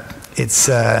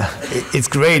 it's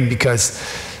great because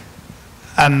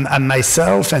I'm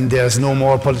myself, and there's no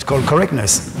more political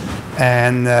correctness.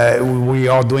 And we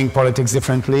are doing politics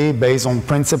differently, based on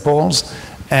principles,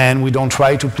 and we don't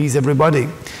try to please everybody.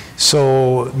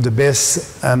 So the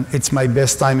best, it's my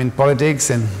best time in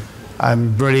politics, and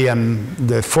I'm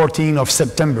the 14th of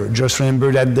September, just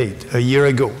remember that date, a year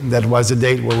ago. That was the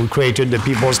date where we created the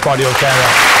People's Party of Canada.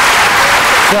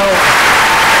 So,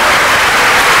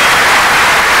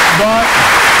 but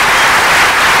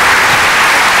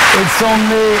it's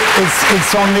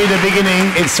only the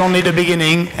beginning. It's only the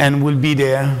beginning, and we'll be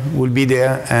there. We'll be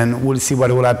there, and we'll see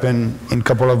what will happen in a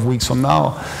couple of weeks from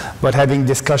now. But having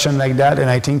discussion like that, and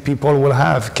I think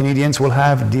Canadians will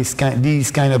have these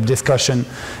kind of discussion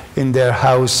in their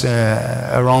house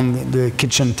around the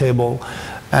kitchen table,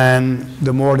 and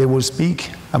the more they will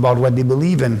speak about what they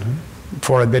believe in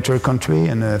for a better country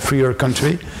and a freer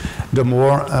country, the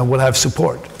more we'll have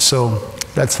support. So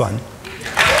that's fun.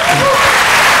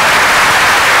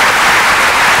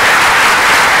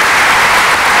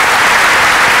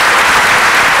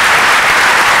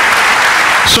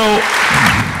 So,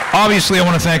 obviously, I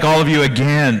want to thank all of you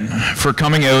again for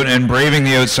coming out and braving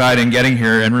the outside and getting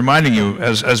here and reminding you,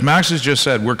 as Max has just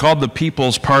said, we're called the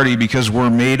People's Party because we're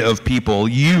made of people.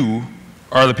 You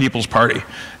are the People's Party,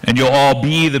 and you'll all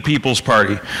be the People's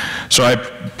Party. So I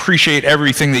appreciate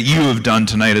everything that you have done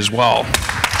tonight as well.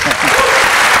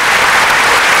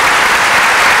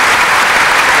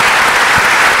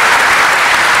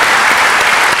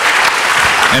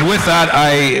 And with that,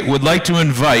 I would like to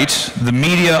invite the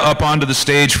media up onto the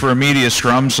stage for a media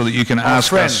scrum so that you can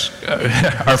ask us,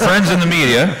 our friends in the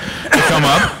media, to come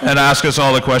up and ask us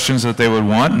all the questions that they would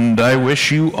want. And I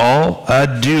wish you all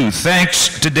adieu.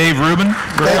 Thanks to Dave Rubin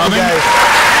for coming. You guys.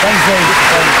 Thanks,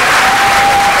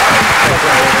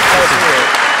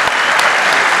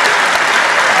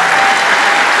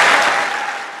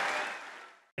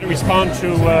 Dave. Respond to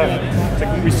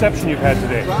the reception you've had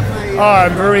today.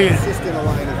 I'm very.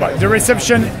 The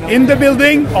reception in the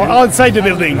building or outside the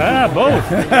building? Both.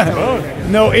 Both.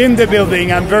 No, in the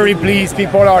building. I'm very pleased.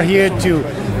 People are here to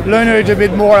learn a little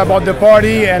bit more about the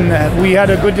party, and we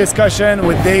had a good discussion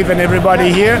with Dave and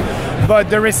everybody here. But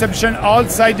the reception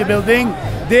outside the building,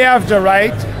 they have the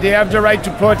right. They have the right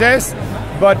to protest,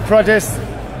 but protest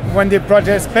when they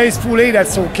protest peacefully,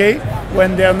 that's okay.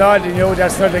 When they're not,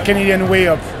 that's not the Canadian way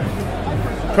of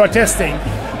protesting.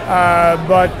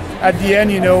 But at the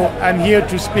end, I'm here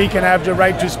to speak, and I have the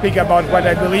right to speak about what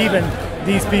I believe, and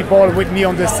these people with me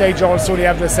on the stage also, they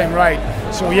have the same right.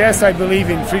 So yes, I believe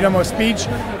in freedom of speech.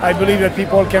 I believe that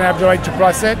people can have the right to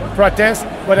protest,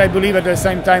 but I believe at the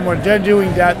same time when they're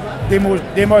doing that,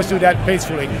 they must do that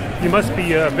peacefully. You must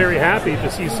be very happy to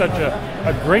see such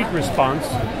a great response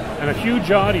and a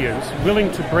huge audience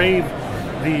willing to brave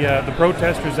the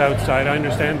protesters outside. I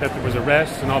understand that there was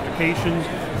arrests and altercations.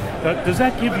 Does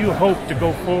that give you hope to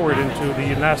go forward into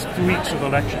the last 2 weeks of the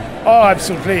election? Oh,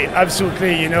 absolutely,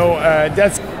 absolutely.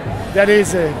 That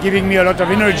is giving me a lot of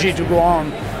energy to go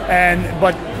on.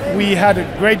 But we had a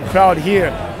great crowd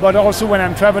here. But also when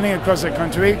I'm traveling across the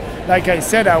country, like I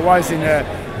said, I was in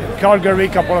Calgary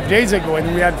a couple of days ago,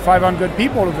 and we had 500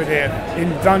 people over there. In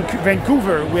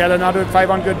Vancouver, we had another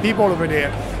 500 people over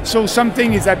there. So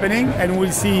something is happening, and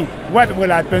we'll see what will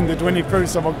happen the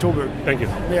 21st of October. Thank you.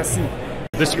 Merci.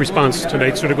 This response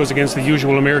tonight sort of goes against the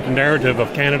usual American narrative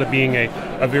of Canada being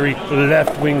a very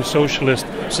left-wing socialist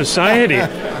society.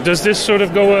 Does this sort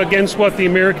of go against what the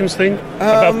Americans think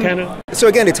about Canada? So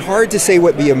again, it's hard to say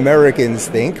what the Americans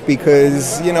think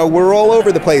because, we're all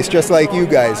over the place just like you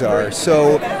guys are.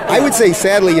 So I would say,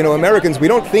 sadly, Americans, we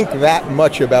don't think that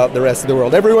much about the rest of the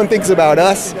world. Everyone thinks about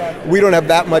us. We don't have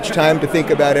that much time to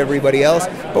think about everybody else.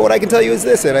 But what I can tell you is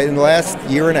this, that in the last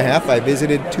year and a half, I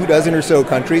visited 24 or so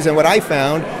countries, and what I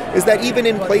found is that even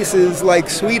in places like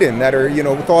Sweden that are,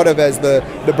 thought of as the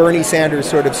Bernie Sanders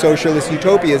sort of socialist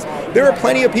utopias, there are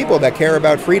plenty of people that care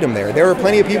about freedom there. There are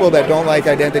plenty of people that don't like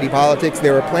identity politics.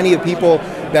 There are plenty of people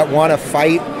that want to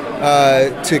fight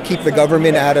to keep the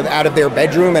government out of their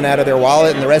bedroom and out of their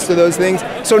wallet and the rest of those things.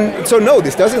 So no,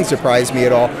 this doesn't surprise me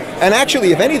at all. And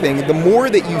actually, if anything, the more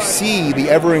that you see the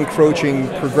ever-encroaching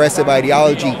progressive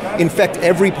ideology infect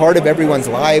every part of everyone's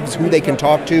lives, who they can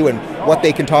talk to and what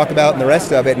they can talk about and the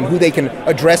rest of it, and who they can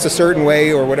address a certain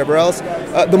way or whatever else,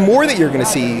 the more that you're going to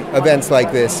see events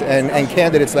like this and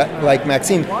candidates like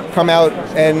Maxime come out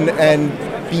and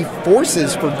be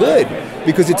forces for good,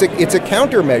 because it's a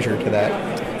countermeasure to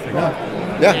that.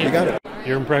 Yeah, you got it.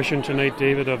 Your impression tonight,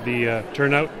 David, of the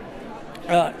turnout?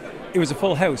 It was a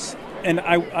full house, and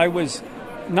I was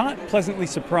not pleasantly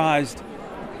surprised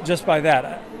just by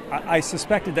that. I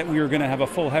suspected that we were going to have a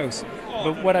full house,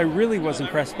 but what I really was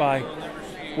impressed by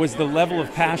was the level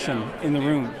of passion in the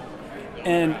room.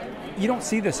 And you don't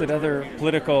see this at other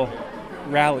political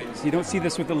rallies. You don't see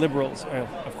this with the Liberals.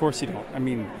 Of course you don't. I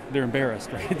mean, they're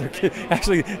embarrassed, right?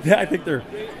 Actually, I think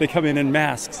they come in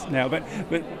masks now. But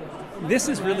this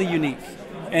is really unique,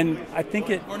 and I think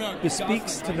it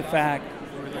bespeaks to the fact.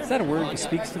 Is that a word?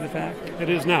 Bespeaks to the fact? It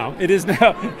is now. It is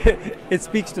now. It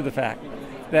speaks to the fact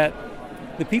that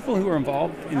the people who are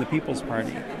involved in the People's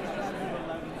Party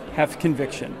have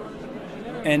conviction,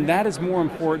 and that is more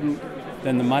important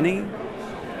than the money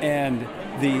and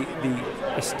the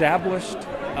established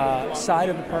side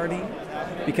of the party,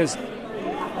 because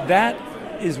that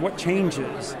is what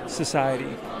changes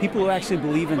society. People who actually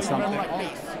believe in something.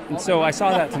 And so I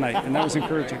saw that tonight, and that was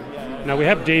encouraging. Now we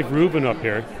have Dave Rubin up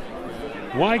here.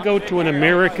 Why go to an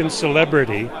American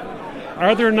celebrity?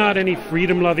 Are there not any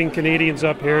freedom-loving Canadians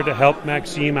up here to help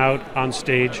Maxime out on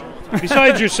stage?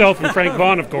 Besides yourself and Frank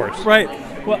Vaughan, of course. Right.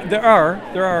 Well, there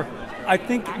are. I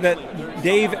think that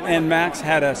Dave and Max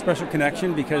had a special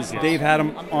connection because Dave had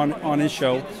him on his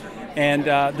show, and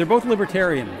they're both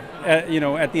libertarian,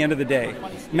 at the end of the day.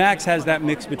 Max has that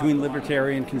mix between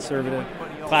libertarian, conservative,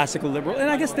 classical liberal, and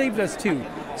I guess Dave does too.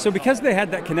 So because they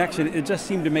had that connection, it just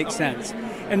seemed to make sense.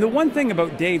 And the one thing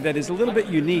about Dave that is a little bit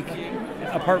unique,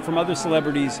 apart from other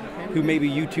celebrities who may be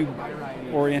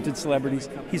YouTube-oriented celebrities,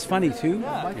 he's funny too.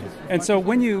 And so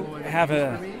when you have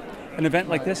an event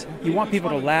like this, you want people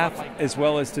to laugh as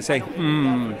well as to say,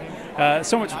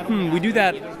 So much, we do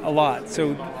that a lot.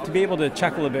 So to be able to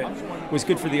chuckle a bit was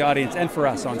good for the audience and for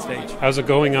us on stage. How's it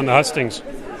going on the hustings?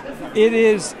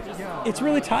 It's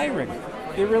really tiring.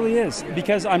 It really is,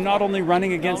 because I'm not only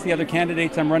running against the other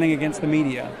candidates, I'm running against the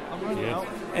media. Yeah.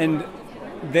 And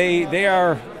they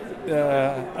are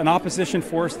an opposition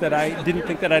force that I didn't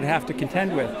think that I'd have to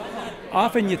contend with.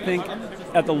 Often you think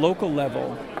at the local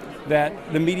level that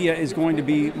the media is going to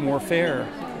be more fair,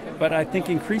 but I think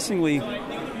increasingly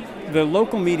the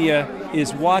local media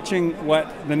is watching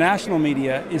what the national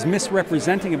media is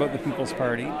misrepresenting about the People's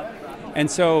Party,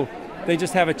 and so they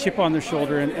just have a chip on their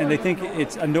shoulder and they think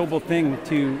it's a noble thing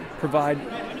to provide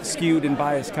skewed and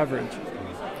biased coverage.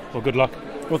 Well, good luck.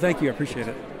 Well, thank you. I appreciate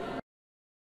it.